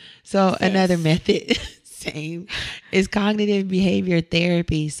 So another method. Same is cognitive behavior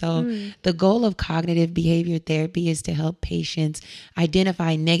therapy. So the goal of cognitive behavior therapy is to help patients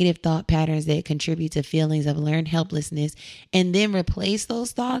identify negative thought patterns that contribute to feelings of learned helplessness and then replace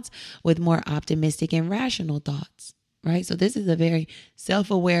those thoughts with more optimistic and rational thoughts. Right. So this is a very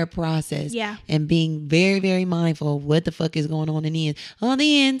self-aware process. Yeah. And being very, very mindful of what the fuck is going on on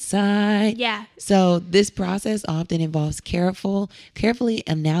the inside. Yeah. So this process often involves carefully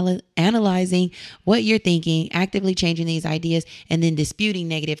analyzing what you're thinking, actively changing these ideas, and then disputing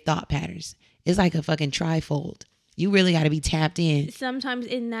negative thought patterns. It's like a fucking trifold. You really got to be tapped in. Sometimes,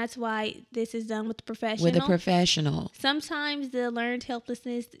 and that's why this is done with a professional. With a professional. Sometimes the learned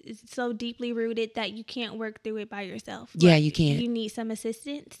helplessness is so deeply rooted that you can't work through it by yourself. Yeah, you can't. You need some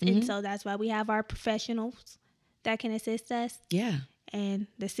assistance. And so that's why we have our professionals that can assist us. Yeah. And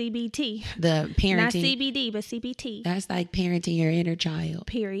the CBT. The parenting. Not CBD, but CBT. That's like parenting your inner child.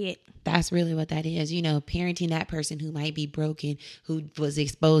 Period. That's really what that is. You know, parenting that person who might be broken, who was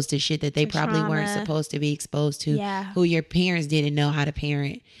exposed to shit that they probably weren't supposed to be exposed to, who your parents didn't know how to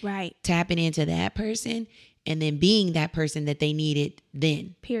parent. Right. Tapping into that person and then being that person that they needed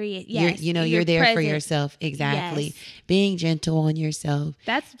then. Period. Yes. You're there present for yourself. Exactly. Yes. Being gentle on yourself.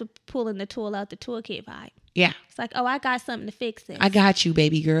 That's the pulling the tool out the toolkit vibe. Yeah. It's like, oh, I got something to fix this. I got you,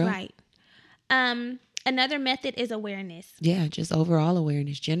 baby girl. Right. Another method is awareness. Yeah, just overall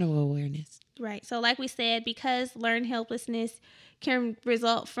awareness, general awareness. Right. So like we said, because learned helplessness can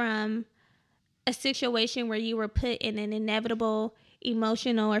result from a situation where you were put in an inevitable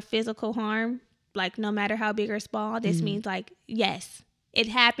emotional or physical harm, like no matter how big or small, this means like, yes, it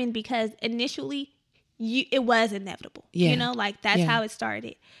happened because initially it was inevitable. Yeah. You know, like that's how it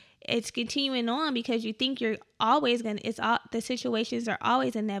started. it's continuing on because you think you're always going to, the situations are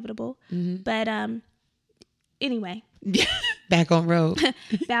always inevitable. But anyway. Back on road.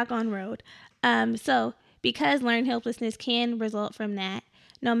 Back on road. So because learned helplessness can result from that,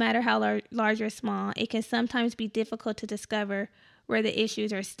 no matter how large or small, it can sometimes be difficult to discover where the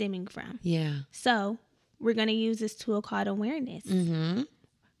issues are stemming from. Yeah. So we're going to use this tool called awareness.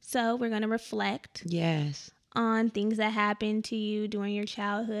 So we're going to reflect. Yes. On things that happened to you during your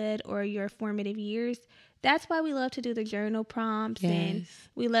childhood or your formative years. That's why we love to do the journal prompts. Yes. And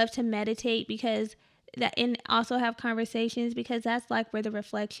we love to meditate because that, and also have conversations, because that's like where the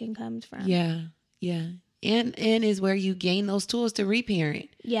reflection comes from. Yeah. And is where you gain those tools to reparent.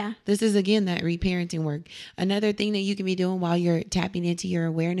 Yeah. This is, again, that reparenting work. Another thing that you can be doing while you're tapping into your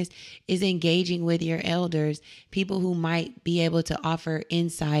awareness is engaging with your elders, people who might be able to offer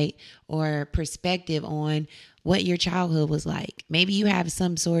insight or perspective on what your childhood was like. Maybe you have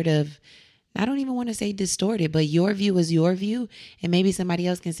some sort of, I don't even want to say distorted, but your view is your view. And maybe somebody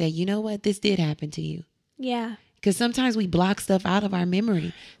else can say, you know what, this did happen to you. Yeah. Because sometimes we block stuff out of our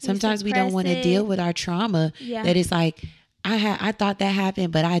memory. Sometimes we don't want to deal with our trauma. Yeah. That it's like, I thought that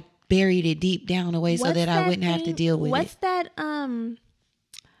happened, but I buried it deep down away so that I wouldn't have to deal with it.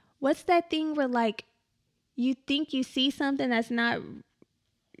 What's that thing where like you think you see something that's not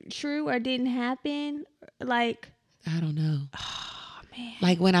true or didn't happen? Like, I don't know. Oh man.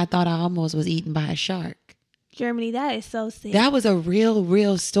 Like when I thought I almost was eaten by a shark. Germany, that is so sick. That was a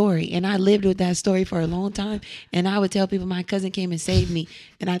real story. And I lived with that story for a long time. And I would tell people my cousin came and saved me.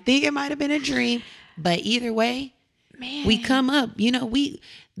 And I think it might have been a dream. But either way, man, we come up. You know,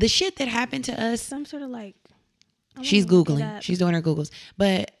 the shit that happened to us. Some sort of like. She's Googling. She's doing her Googles.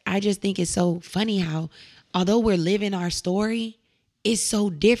 But I just think it's so funny how, although we're living our story, it's so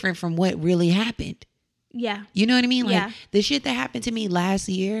different from what really happened. Yeah. You know what I mean? Like the shit that happened to me last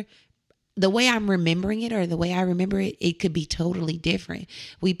year, the way I'm remembering it or the way I remember it, it could be totally different.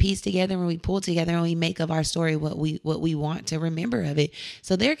 We piece together and we pull together and we make of our story what we want to remember of it.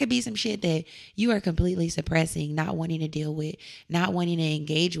 So there could be some shit that you are completely suppressing, not wanting to deal with, not wanting to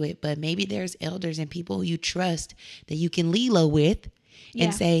engage with. But maybe there's elders and people you trust that you can lilo with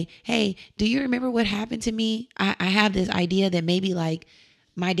and say, hey, do you remember what happened to me? I have this idea that maybe like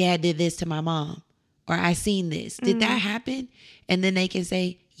my dad did this to my mom, or I seen this. Did that happen? And then they can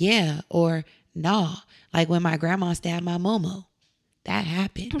say, yeah, or nah. Like when my grandma stabbed my Momo, that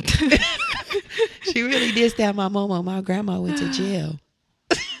happened. She really did stab my Momo. My grandma went to jail.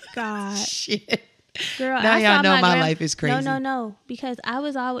 God. Shit. Girl, now y'all know my life is crazy. No. Because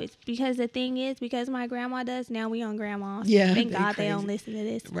the thing is, because my grandma does, now we on grandma. Yeah. Thank God they don't listen to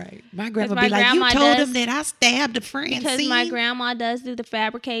this. Right. My grandma be like, you told them that I stabbed a friend. Because my grandma does do the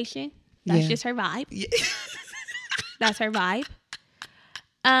fabrication. That's just her vibe. Yeah. That's her vibe.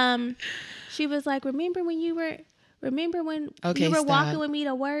 She was like, remember when you were walking with me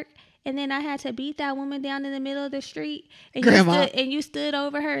to work, and then I had to beat that woman down in the middle of the street, and you stood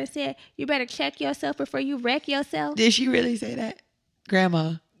over her and said, you better check yourself before you wreck yourself. Did she really say that?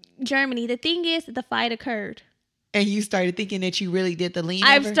 Grandma. Germany. The thing is, the fight occurred. And you started thinking that you really did the lean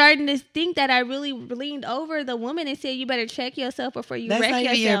I'm over? starting to think that I really leaned over the woman and said, you better check yourself before you wreck yourself. That's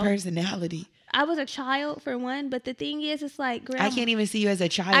not even your personality. I was a child for one, but the thing is, it's like, Grandma, I can't even see you as a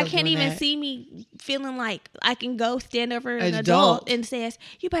child. I can't even see me feeling like I can go stand over an adult and says,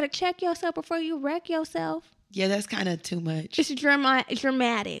 you better check yourself before you wreck yourself. Yeah, that's kind of too much. It's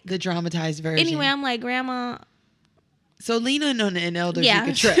dramatic. The dramatized version. Anyway, I'm like, Grandma. So lean on an elder you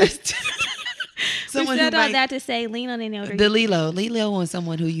can trust. Someone we said all that to say lean on an elder. The Lilo on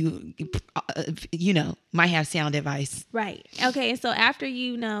someone who you know might have sound advice. Right. Okay. So after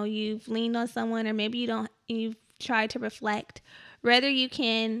you've leaned on someone, or maybe you've tried to reflect, whether you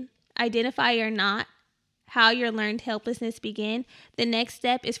can identify or not how your learned helplessness began, the next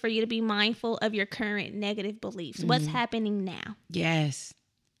step is for you to be mindful of your current negative beliefs. Mm-hmm. What's happening now? Yes.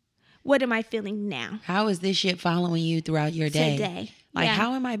 What am I feeling now? How is this shit following you throughout your day? Today. Like,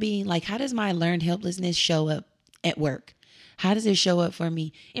 how am I being, like, how does my learned helplessness show up at work? How does it show up for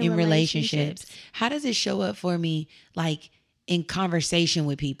me in relationships? How does it show up for me, like, in conversation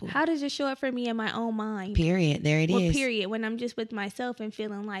with people? How does it show up for me in my own mind? Period. There it is. Period. When I'm just with myself and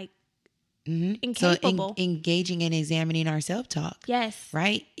feeling like incapable. So engaging and examining our self-talk. Yes.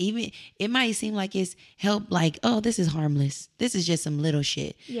 Right? Even it might seem like it's help, like, oh, this is harmless. This is just some little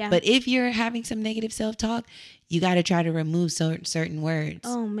shit. Yeah. But if you're having some negative self-talk, you got to try to remove certain words.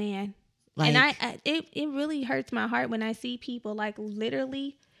 Oh man. Like, and it really hurts my heart when I see people like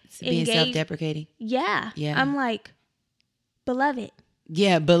literally being self-deprecating. Yeah. Yeah. I'm like, beloved.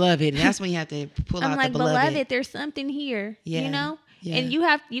 Yeah, beloved. That's when you have to pull out the beloved. I'm like, beloved, there's something here. Yeah. You know? Yeah. And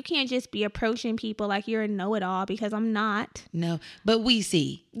you can't just be approaching people like you're a know-it-all, because I'm not. No, but we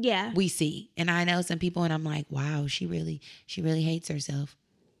see. Yeah. We see. And I know some people and I'm like, wow, she really hates herself.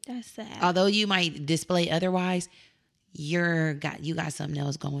 That's sad. Although you might display otherwise, you got something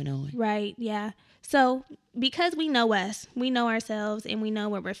else going on. Right. Yeah. So because we know us, we know ourselves, and we know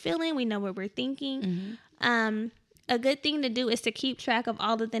what we're feeling, we know what we're thinking. Mm-hmm. A good thing to do is to keep track of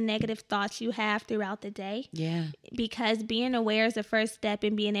all of the negative thoughts you have throughout the day. Yeah. Because being aware is the first step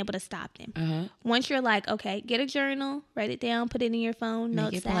in being able to stop them. Uh-huh. Once you're like, okay, get a journal, write it down, put it in your phone, Make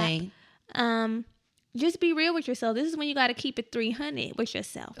notes it plain. app. Just be real with yourself. This is when you got to keep it 300 with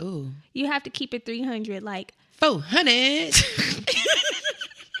yourself. Ooh. You have to keep it 300, like 400.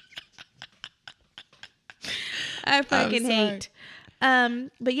 I fucking hate.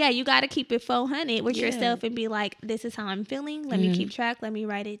 But yeah, you got to keep it 400 with yourself and be like, this is how I'm feeling. Let me keep track. Let me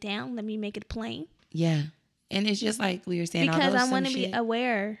write it down. Let me make it plain. Yeah. And it's just like we were saying, because I want to be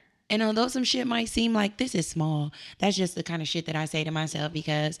aware. And although some shit might seem like this is small, that's just the kind of shit that I say to myself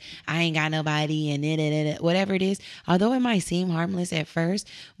because I ain't got nobody and whatever it is. Although it might seem harmless at first,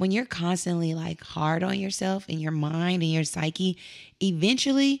 when you're constantly like hard on yourself and your mind and your psyche,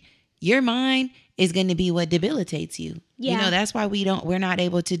 eventually your mind is going to be what debilitates you. Yeah. You know, that's why we're not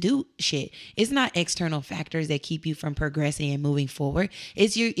able to do shit. It's not external factors that keep you from progressing and moving forward.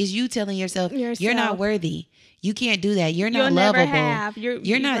 It's you telling yourself, you're not worthy. You can't do that. You're not lovable. Never have.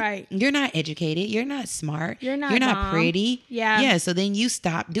 You're not right. You're not educated. You're not smart. You're not pretty. Yeah. Yeah. So then you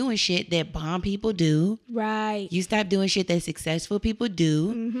stop doing shit that bomb people do. Right. You stop doing shit that successful people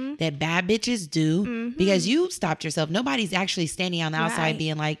do, that bad bitches do, because you stopped yourself. Nobody's actually standing on the outside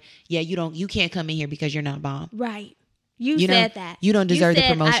being like, yeah, you can't come in here because you're not bomb. Right. You said that. You don't deserve the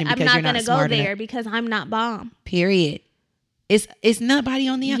promotion because you're not smart enough. I'm not going to go there because I'm not bomb. Period. It's nobody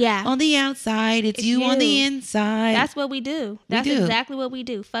on the outside. It's you on the inside. That's what we do. That's exactly what we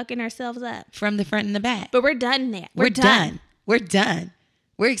do. Fucking ourselves up. From the front and the back. But we're done there. We're done. We're done.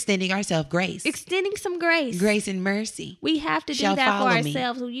 We're extending ourselves grace. Extending some grace. Grace and mercy. We have to do that for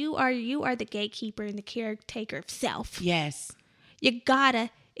ourselves. You are the gatekeeper and the caretaker of self. Yes. You gotta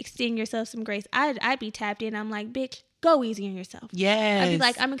extend yourself some grace. I'd be tapped in. I'm like, bitch, go easy on yourself. Yes. I'd be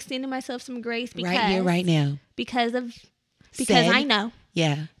like, I'm extending myself some grace because right here, right now. Because I know.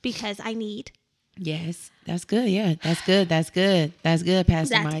 Yeah. Because I need. Yes. That's good. Yeah. That's good. That's good. That's good,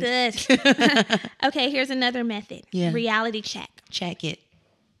 Pastor Mike. That's good. Okay, here's another method. Yeah. Reality check. Check it.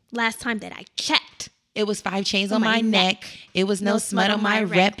 Last time that I checked. It was 5 chains on my neck. It was no smut on my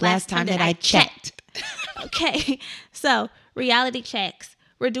rep last time that I checked. Okay. So, reality checks.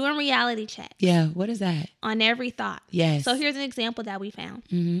 We're doing reality checks. Yeah. What is that? On every thought. Yes. So, here's an example that we found.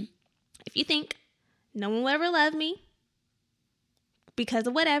 Mm-hmm. If you think no one will ever love me because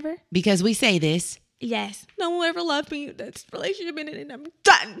of whatever. Because we say this. Yes. No one will ever love me. This relationship ended and I'm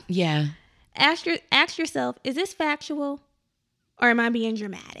done. Yeah. Ask yourself, is this factual or am I being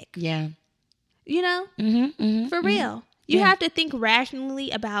dramatic? Yeah. You know? For real. You have to think rationally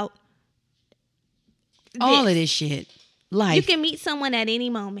about all of this shit. Life. You can meet someone at any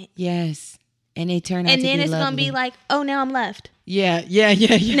moment. Yes. And they turn out to be lovely. And then it's going to be like, oh, now I'm left. Yeah.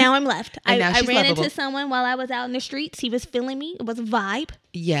 Now I'm left. I ran lovable. into someone while I was out in the streets. He was feeling me. It was a vibe.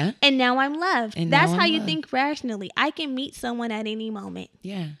 Yeah. And now I'm loved. That's how you think rationally. I can meet someone at any moment.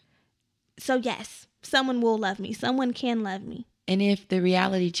 Yeah. So yes, someone will love me. Someone can love me. And if the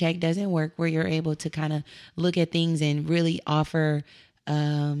reality check doesn't work where you're able to kind of look at things and really offer,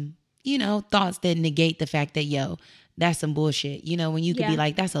 thoughts that negate the fact that, that's some bullshit. When you could be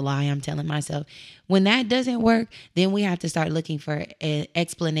like, that's a lie I'm telling myself. When that doesn't work, then we have to start looking for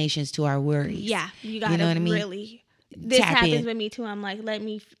explanations to our worries. Yeah. You got to really. This Tap happens in. with me too. I'm like, let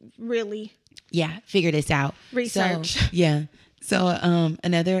me really. Yeah. Figure this out. Research. So, yeah. So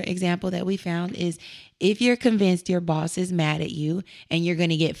another example that we found is if you're convinced your boss is mad at you and you're going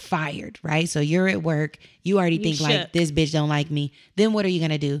to get fired, right? So you're at work. You already think like, this bitch don't like me. Then what are you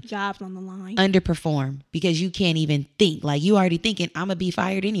going to do? Job's on the line. Underperform because you can't even think. Like you already thinking, I'm going to be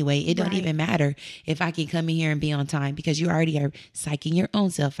fired anyway. It don't even matter if I can come in here and be on time because you already are psyching your own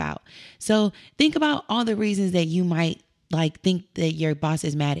self out. So think about all the reasons that you might like think that your boss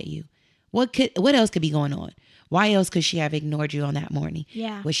is mad at you. What else could be going on? Why else could she have ignored you on that morning?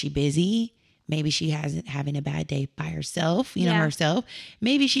 Yeah. Was she busy? Maybe she hasn't having a bad day by herself, herself.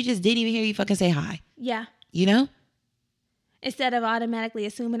 Maybe she just didn't even hear you fucking say hi. Yeah. Instead of automatically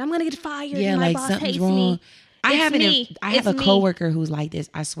assuming I'm going to get fired. Yeah, and my like boss something's hates wrong. me. I have a coworker who's like this.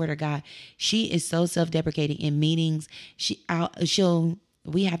 I swear to God, she is so self-deprecating in meetings. She'll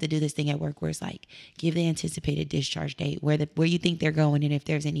we have to do this thing at work where it's like, give the anticipated discharge date, where you think they're going and if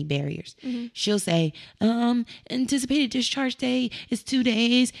there's any barriers. She'll say, anticipated discharge date is 2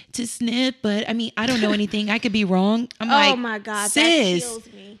 days to snip, but I mean, I don't know anything. I could be wrong. I'm like, oh my God, sis, that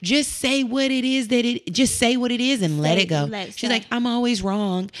kills me. just say what it is just say what it is and let it go. She's like, I'm always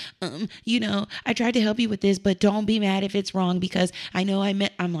wrong. I tried to help you with this, but don't be mad if it's wrong because I know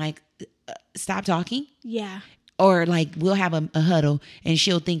I'm like, stop talking. Yeah. Or like we'll have a huddle and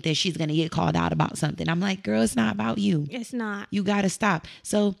she'll think that she's going to get called out about something. I'm like, girl, it's not about you. It's not. You got to stop.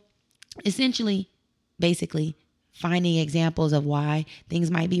 So essentially, basically, finding examples of why things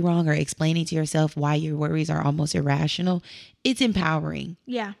might be wrong or explaining to yourself why your worries are almost irrational. It's empowering.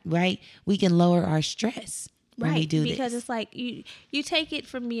 Yeah. Right? We can lower our stress when we do this. Because it's like you take it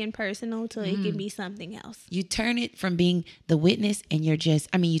from being personal to it can be something else. You turn it from being the witness and you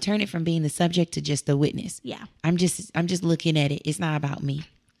turn it from being the subject to just the witness. Yeah. I'm just looking at it. It's not about me.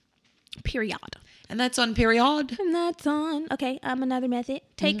 Period. And that's on period. And that's on. Okay, another method.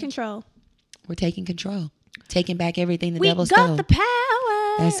 Take control. We're taking control. Taking back everything the we devil got stole. the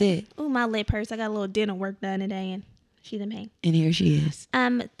power. That's it. Oh, my lip hurts. I got a little dental work done today and she's in pain. And here she is.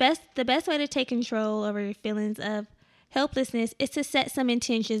 The best way to take control over your feelings of helplessness is to set some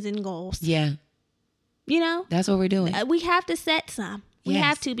intentions and goals. Yeah. That's what we're doing. We have to set some. We Yes.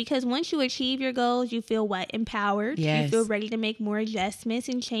 have to, because once you achieve your goals, you feel Empowered. Yes. You feel ready to make more adjustments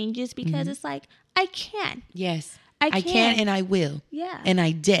and changes because it's like, I can. Yes. I can and I will. Yeah. And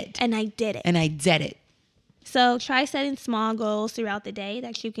I did. And I did it. And I did it. So try setting small goals throughout the day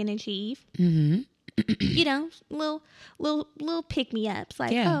that you can achieve. Little pick me ups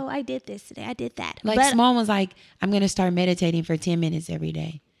like, Yeah. oh, I did this today. I did that. Like small ones like, I'm going to start meditating for 10 minutes every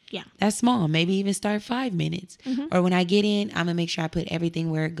day. Yeah. That's small. Maybe even start 5 minutes. Or when I get in, I'm going to make sure I put everything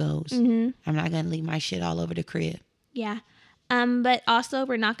where it goes. I'm not going to leave my shit all over the crib. Yeah. But also,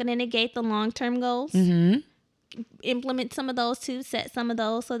 we're not going to negate the long-term goals. Implement some of those too. Set some of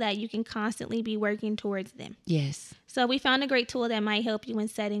those so that you can constantly be working towards them. Yes. So we found a great tool that might help you in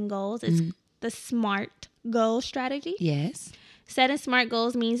setting goals. It's the SMART goal strategy. Yes. Setting SMART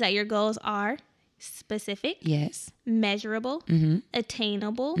goals means that your goals are specific, Yes. measurable,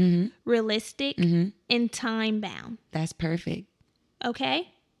 attainable, realistic, and time-bound. That's perfect.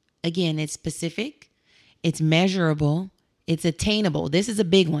 Okay? Again, it's specific, it's measurable, it's attainable. This is a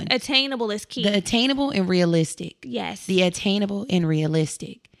big one. Attainable is key. The attainable and realistic. Yes. The attainable and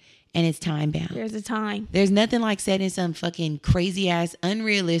realistic. And it's time bound. There's a time. There's nothing like setting some fucking crazy ass,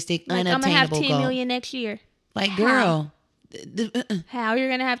 unrealistic, Like, unattainable I'm going to have 10 goal. million next year. Like, girl. How you're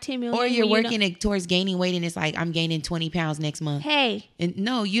going to have 10 million? Or you're when working towards gaining weight and it's like, I'm gaining 20 pounds next month. Hey. And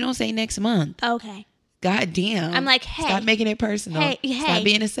no, you don't say next month. Okay. God damn. I'm like, hey. Stop making it personal. Hey. Stop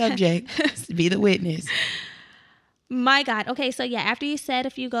being a subject. Be the witness. My God. Okay, so yeah, after you set a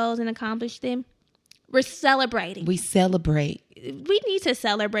few goals and accomplish them, we're celebrating. We celebrate. We need to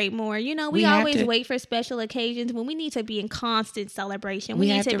celebrate more. We always wait for special occasions when we need to be in constant celebration. We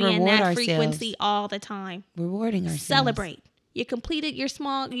need to be in that frequency all the time. Rewarding ourselves. Celebrate. You completed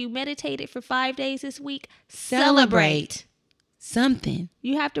you meditated for 5 days this week. Celebrate. Something.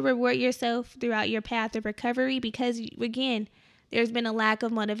 You have to reward yourself throughout your path of recovery because, again, there's been a lack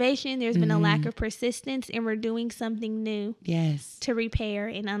of motivation. There's been a lack of persistence, and we're doing something new. Yes. To repair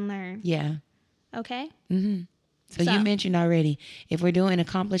and unlearn. Yeah. Okay? So you mentioned already, if we're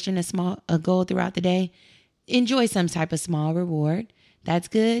accomplishing a goal throughout the day, enjoy some type of small reward. That's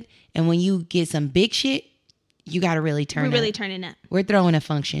good. And when you get some big shit, you got to really turn up. We're really turning up. We're throwing a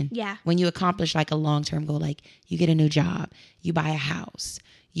function. Yeah. When you accomplish like a long-term goal, like you get a new job, you buy a house,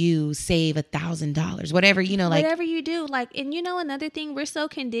 you save $1,000, whatever, whatever you do. And another thing, we're so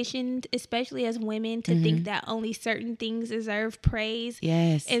conditioned, especially as women, to think that only certain things deserve praise.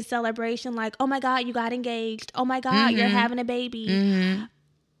 Yes. And celebration. Like, oh my God, you got engaged. Oh my God, you're having a baby.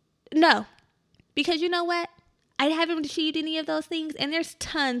 No, because you know what? I haven't achieved any of those things, and there's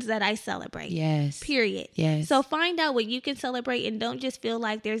tons that I celebrate. Yes. Period. Yes. So find out what you can celebrate, and don't just feel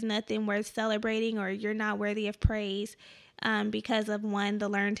like there's nothing worth celebrating or you're not worthy of praise because of, one, the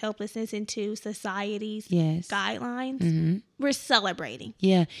learned helplessness, and two, society's guidelines. We're celebrating.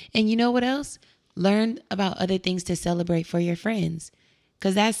 Yeah. And you know what else? Learn about other things to celebrate for your friends.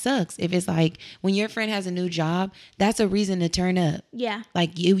 Because that sucks. If it's like when your friend has a new job, that's a reason to turn up. Yeah.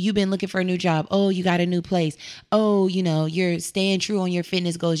 Like you've been looking for a new job. Oh, you got a new place. Oh, you're staying true on your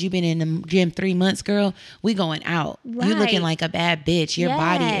fitness goals. You've been in the gym 3 months, girl. We going out. Right. You looking like a bad bitch. Your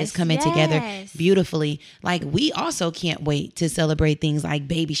body is coming together beautifully. Like we also can't wait to celebrate things like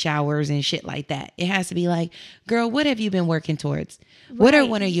baby showers and shit like that. It has to be like, girl, what have you been working towards? Right. What are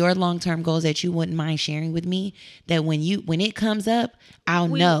one of your long-term goals that you wouldn't mind sharing with me that when it comes up, I'll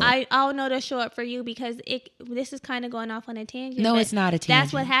know. I'll know to show up for you, because this is kind of going off on a tangent. No, it's not a tangent.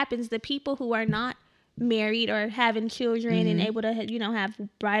 That's what happens. The people who are not married or having children and able to, have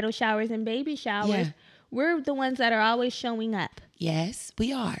bridal showers and baby showers, we're the ones that are always showing up. Yes,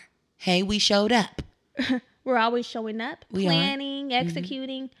 we are. Hey, we showed up. We're always showing up, planning,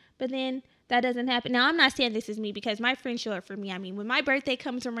 executing, but then that doesn't happen. Now, I'm not saying this is me, because my friends show up for me. I mean, when my birthday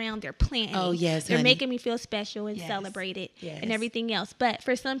comes around, they're planning. Oh, yes, They're honey. making me feel special and celebrated and everything else. But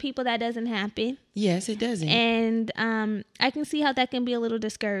for some people, that doesn't happen. Yes, it doesn't. And I can see how that can be a little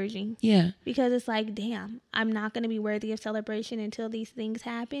discouraging. Yeah. Because it's like, damn, I'm not going to be worthy of celebration until these things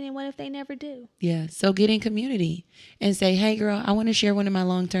happen. And what if they never do? Yeah. So get in community and say, hey, girl, I want to share one of my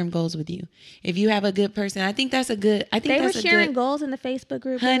long-term goals with you. If you have a good person, I think that's a good. They were sharing goals in the Facebook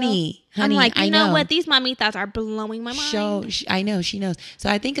group. Honey, I'm like, you know what? These mamitas are blowing my mind. I know, she knows. So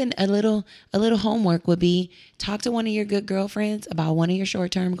I think a little homework would be talk to one of your good girlfriends about one of your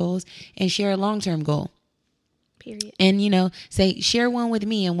short-term goals and share a long-term goal. Period. And, say, share one with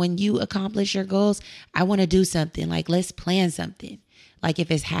me. And when you accomplish your goals, I want to do something. Like, let's plan something. Like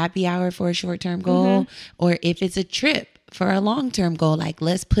if it's happy hour for a short-term goal, or if it's a trip for a long-term goal, like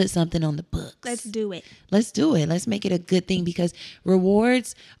let's put something on the books. Let's do it. Let's make it a good thing, because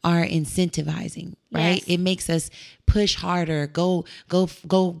rewards are incentivizing, right? Yes. It makes us push harder, go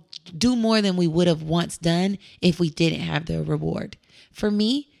do more than we would have once done if we didn't have the reward. For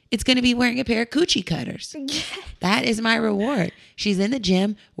me, it's going to be wearing a pair of coochie cutters. That is my reward. She's in the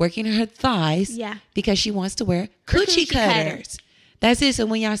gym working her thighs because she wants to wear coochie cutters. That's it. So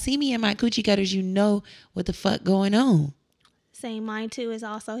when y'all see me in my coochie cutters, you know what the fuck going on. Same. Mine too is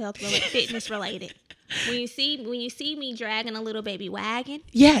also fitness related. When you see me dragging a little baby wagon,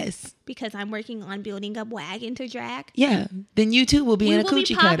 yes, because I'm working on building up wagon to drag. Yeah, then you too will be in a coochie cutter. We will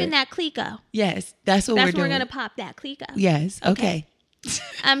be popping that Clico. Yes, that's what we're doing. We're gonna pop that Clico. Yes. Okay.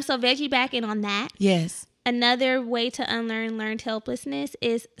 So veggie backing on that. Yes. Another way to unlearn learned helplessness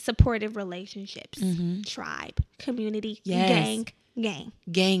is supportive relationships, tribe, community, gang.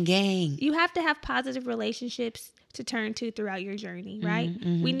 You have to have positive relationships to turn to throughout your journey, right?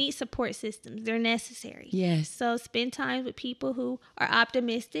 We need support systems. They're necessary. Yes. So spend time with people who are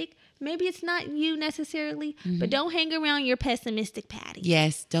optimistic. Maybe it's not you necessarily, but don't hang around your pessimistic patty.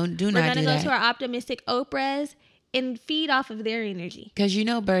 Yes. We're going to go to our optimistic Oprahs and feed off of their energy. Because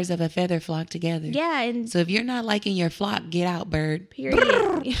birds of a feather flock together. Yeah. And so if you're not liking your flock, get out, bird.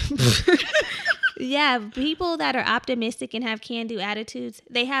 Period. Yeah, people that are optimistic and have can-do attitudes,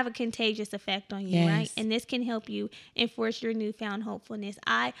 they have a contagious effect on you, right? And this can help you enforce your newfound hopefulness.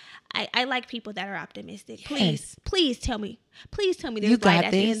 I like people that are optimistic. Please tell me there's light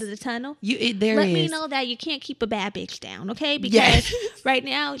at the end of the tunnel. Let me know that you can't keep a bad bitch down, okay? Because right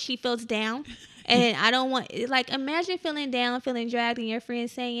now she feels down, and I don't want, imagine feeling down, feeling dragged, and your friend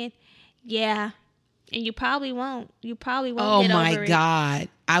saying, yeah. And you probably won't. Oh my God.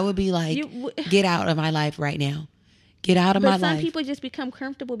 I would be like, get out of my life right now. Get out of my life. But some people just become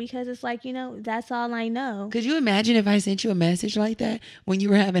comfortable because it's like, that's all I know. Could you imagine if I sent you a message like that when you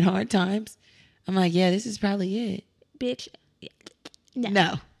were having hard times? I'm like, yeah, this is probably it. Bitch.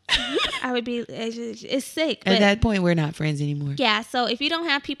 No. I would be, it's sick. At that point, we're not friends anymore. Yeah. So if you don't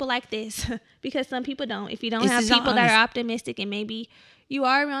have people like this, because some people don't, if you don't have people that are optimistic, and maybe you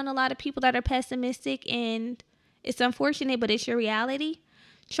are around a lot of people that are pessimistic, and it's unfortunate, but it's your reality.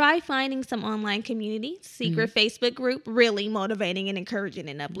 Try finding some online community, secret Facebook group, really motivating and encouraging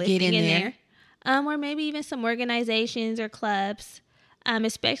and uplifting. Get in there. Or maybe even some organizations or clubs,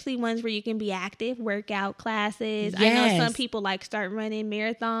 especially ones where you can be active, workout classes. Yes. I know some people start running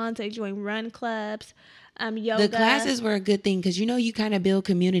marathons or join run clubs. Yoga. The classes were a good thing because you kind of build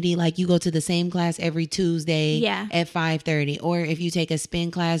community. Like you go to the same class every Tuesday at 5:30, or if you take a spin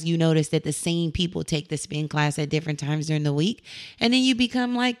class, you notice that the same people take the spin class at different times during the week, and then you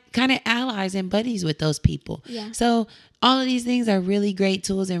become kind of allies and buddies with those people. Yeah. So all of these things are really great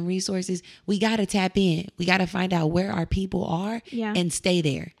tools and resources. We got to tap in. We got to find out where our people are and stay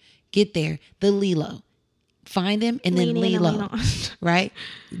there. Get there. The Lilo. Find them and then lean low, right?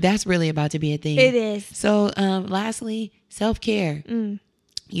 That's really about to be a thing. It is. So lastly, self-care.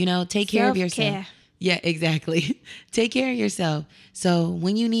 Take care of yourself. Yeah, exactly. Take care of yourself. So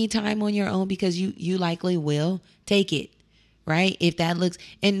when you need time on your own, because you likely will, take it, right? If that looks,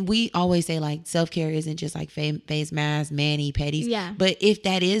 and we always say self-care isn't just face masks, mani-pedis. Yeah. But if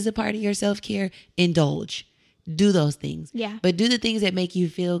that is a part of your self-care, indulge. Do those things. Yeah. But do the things that make you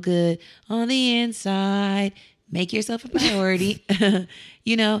feel good on the inside. Make yourself a priority,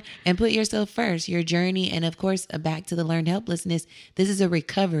 and put yourself first, your journey. And of course, back to the learned helplessness. This is a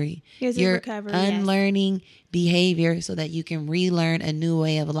recovery. You're unlearning behavior so that you can relearn a new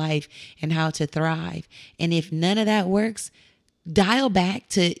way of life and how to thrive. And if none of that works, dial back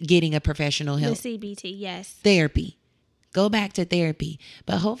to getting a professional help. The CBT, yes. Therapy. Go back to therapy.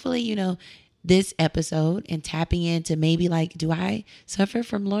 But hopefully, this episode and tapping into maybe like, do I suffer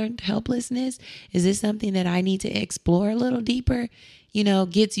from learned helplessness? Is this something that I need to explore a little deeper?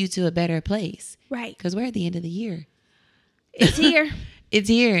 Gets you to a better place. Right. Because we're at the end of the year. It's here. It's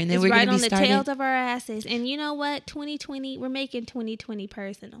here. And then we're going to be starting. Right on the tails of our asses. And you know what? 2020, we're making 2020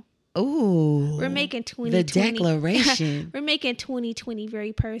 personal. Ooh. We're making 2020. The declaration. We're making 2020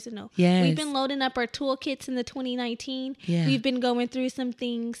 very personal. Yes. We've been loading up our toolkits in the 2019. Yeah. We've been going through some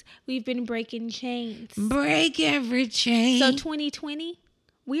things. We've been breaking chains. Break every chain. So 2020,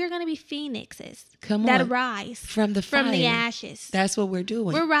 we are going to be phoenixes. Come on. That rise. From the fire. From the ashes. That's what we're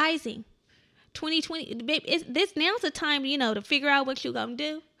doing. We're rising. 2020, now's the time, to figure out what you're going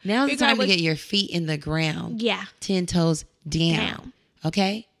to do. Now's the time to get your feet in the ground. Yeah. 10 toes down.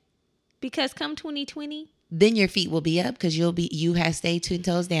 Okay? Because come 2020, then your feet will be up because you have stayed 10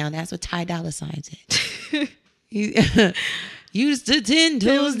 toes down. That's what Ty Dolla Sign said. You stood 10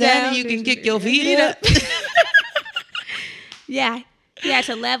 toes down and you can kick your feet up. Yeah. Yeah,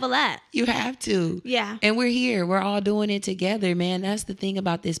 to level up. You have to. Yeah. And we're here. We're all doing it together, man. That's the thing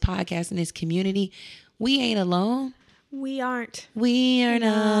about this podcast and this community. We ain't alone. We aren't. We are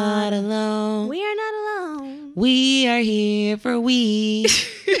not alone. We are not alone. We are here for we.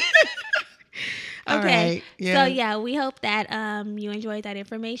 Okay. Right. Yeah. So we hope that you enjoyed that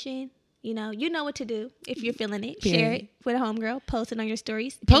information. You know what to do if you're feeling it. Period. Share it with a homegirl. Post it on your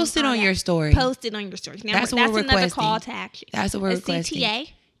stories. Post it on your story. Post it on your stories. Now, that's what we're another requesting. call to action. That's what we're requesting. CTA.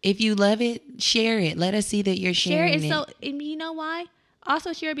 If you love it, share it. Let us see that you're sharing it. So, and you know why?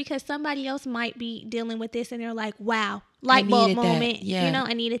 Also share because somebody else might be dealing with this and they're like, wow, light bulb moment. That. Yeah.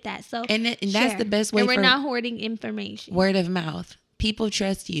 I needed that. So and that's the best way. And we're not hoarding information. Word of mouth. People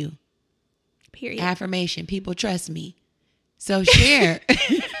trust you. Period. Affirmation. People trust me. So share.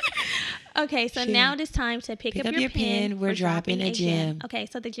 Okay, so now it is time to pick up your pen. We're dropping a gem. Okay,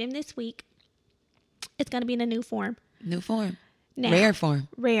 so the gem this week, it's going to be in a new form. New form. Now, rare form.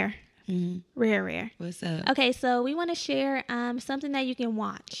 Rare. Mm-hmm. Rare. What's up? Okay, so we want to share something that you can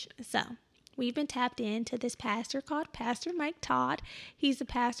watch. So we've been tapped into this pastor called Pastor Mike Todd. He's the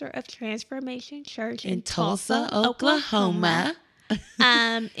pastor of Transformation Church in Tulsa, Oklahoma.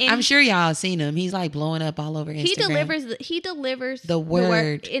 I'm sure y'all seen him. He's like blowing up all over Instagram. He delivers the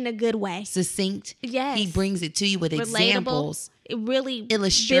word in a good way. Succinct. Yes. He brings it to you with examples. Really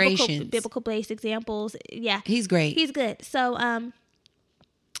illustrations. Biblical based examples. Yeah. He's great. He's good. So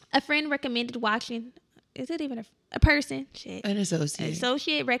a friend recommended watching, is it even a person? Shit. An associate. An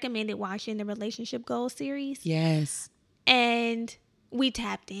associate recommended watching the Relationship Goals series. Yes. And we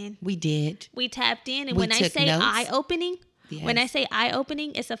tapped in. We did. We tapped in. And when I say eye-opening, when I say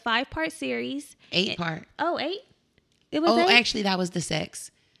eye-opening, it's a 5-part series. 8-part. Oh, 8? It was 8? Oh, actually, that was the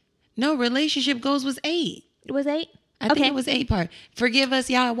sex. No, Relationship Goals was 8. It was 8? I think it was 8-part. Forgive us,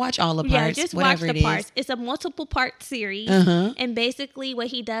 y'all. Watch all the parts. Yeah, just watch the parts. It's a multiple part series. And basically what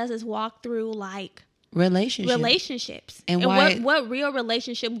he does is walk through like relationships. And what real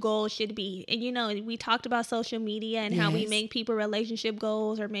relationship goals should be. And we talked about social media and how we make people relationship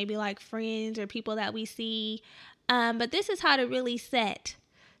goals or maybe like friends or people that we see. But this is how to really set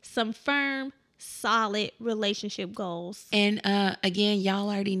some firm, solid relationship goals. And again, y'all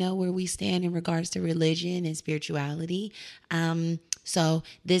already know where we stand in regards to religion and spirituality. So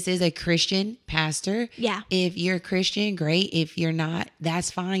this is a Christian pastor. Yeah. If you're a Christian, great. If you're not,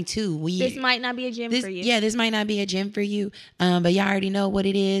 that's fine too. This might not be a gym for you. Yeah, this might not be a gym for you. But y'all already know what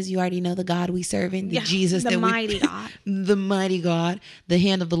it is. You already know the God we serve in, Jesus. The mighty God. The mighty God. The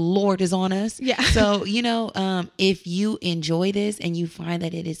hand of the Lord is on us. Yeah. So, if you enjoy this and you find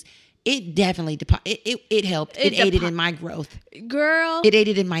that it definitely it helped. It aided in my growth. Girl. It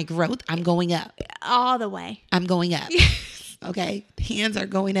aided in my growth. I'm going up. All the way. I'm going up. Okay. Hands are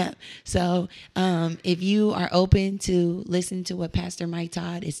going up. So if you are open to listen to what Pastor Mike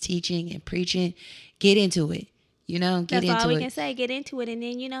Todd is teaching and preaching, get into it. That's all we can say. Get into it. And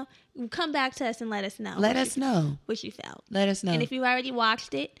then, come back to us and let us know. Let us know what you felt. Let us know. And if you already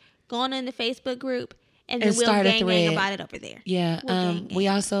watched it, go on in the Facebook group. And then we'll gang about it over there. Yeah. We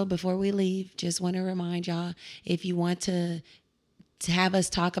also, before we leave, just want to remind y'all, if you want to have us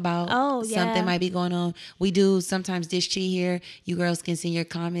talk about something might be going on, we do sometimes dish tea here. You girls can send your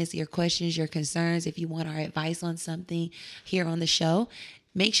comments, your questions, your concerns. If you want our advice on something here on the show,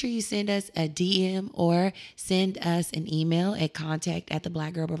 make sure you send us a DM or send us an email at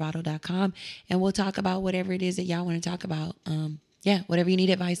contact@theblackgirlbravado.com, and we'll talk about whatever it is that y'all want to talk about. Whatever you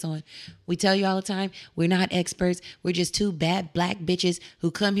need advice on. We tell you all the time, we're not experts. We're just two bad black bitches who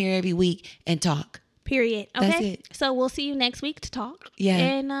come here every week and talk. Period. Okay. That's it. So we'll see you next week to talk. Yeah.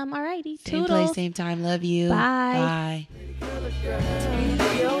 And alrighty. Same Toodles. place, same time. Love you. Bye.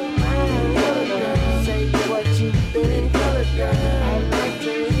 Bye.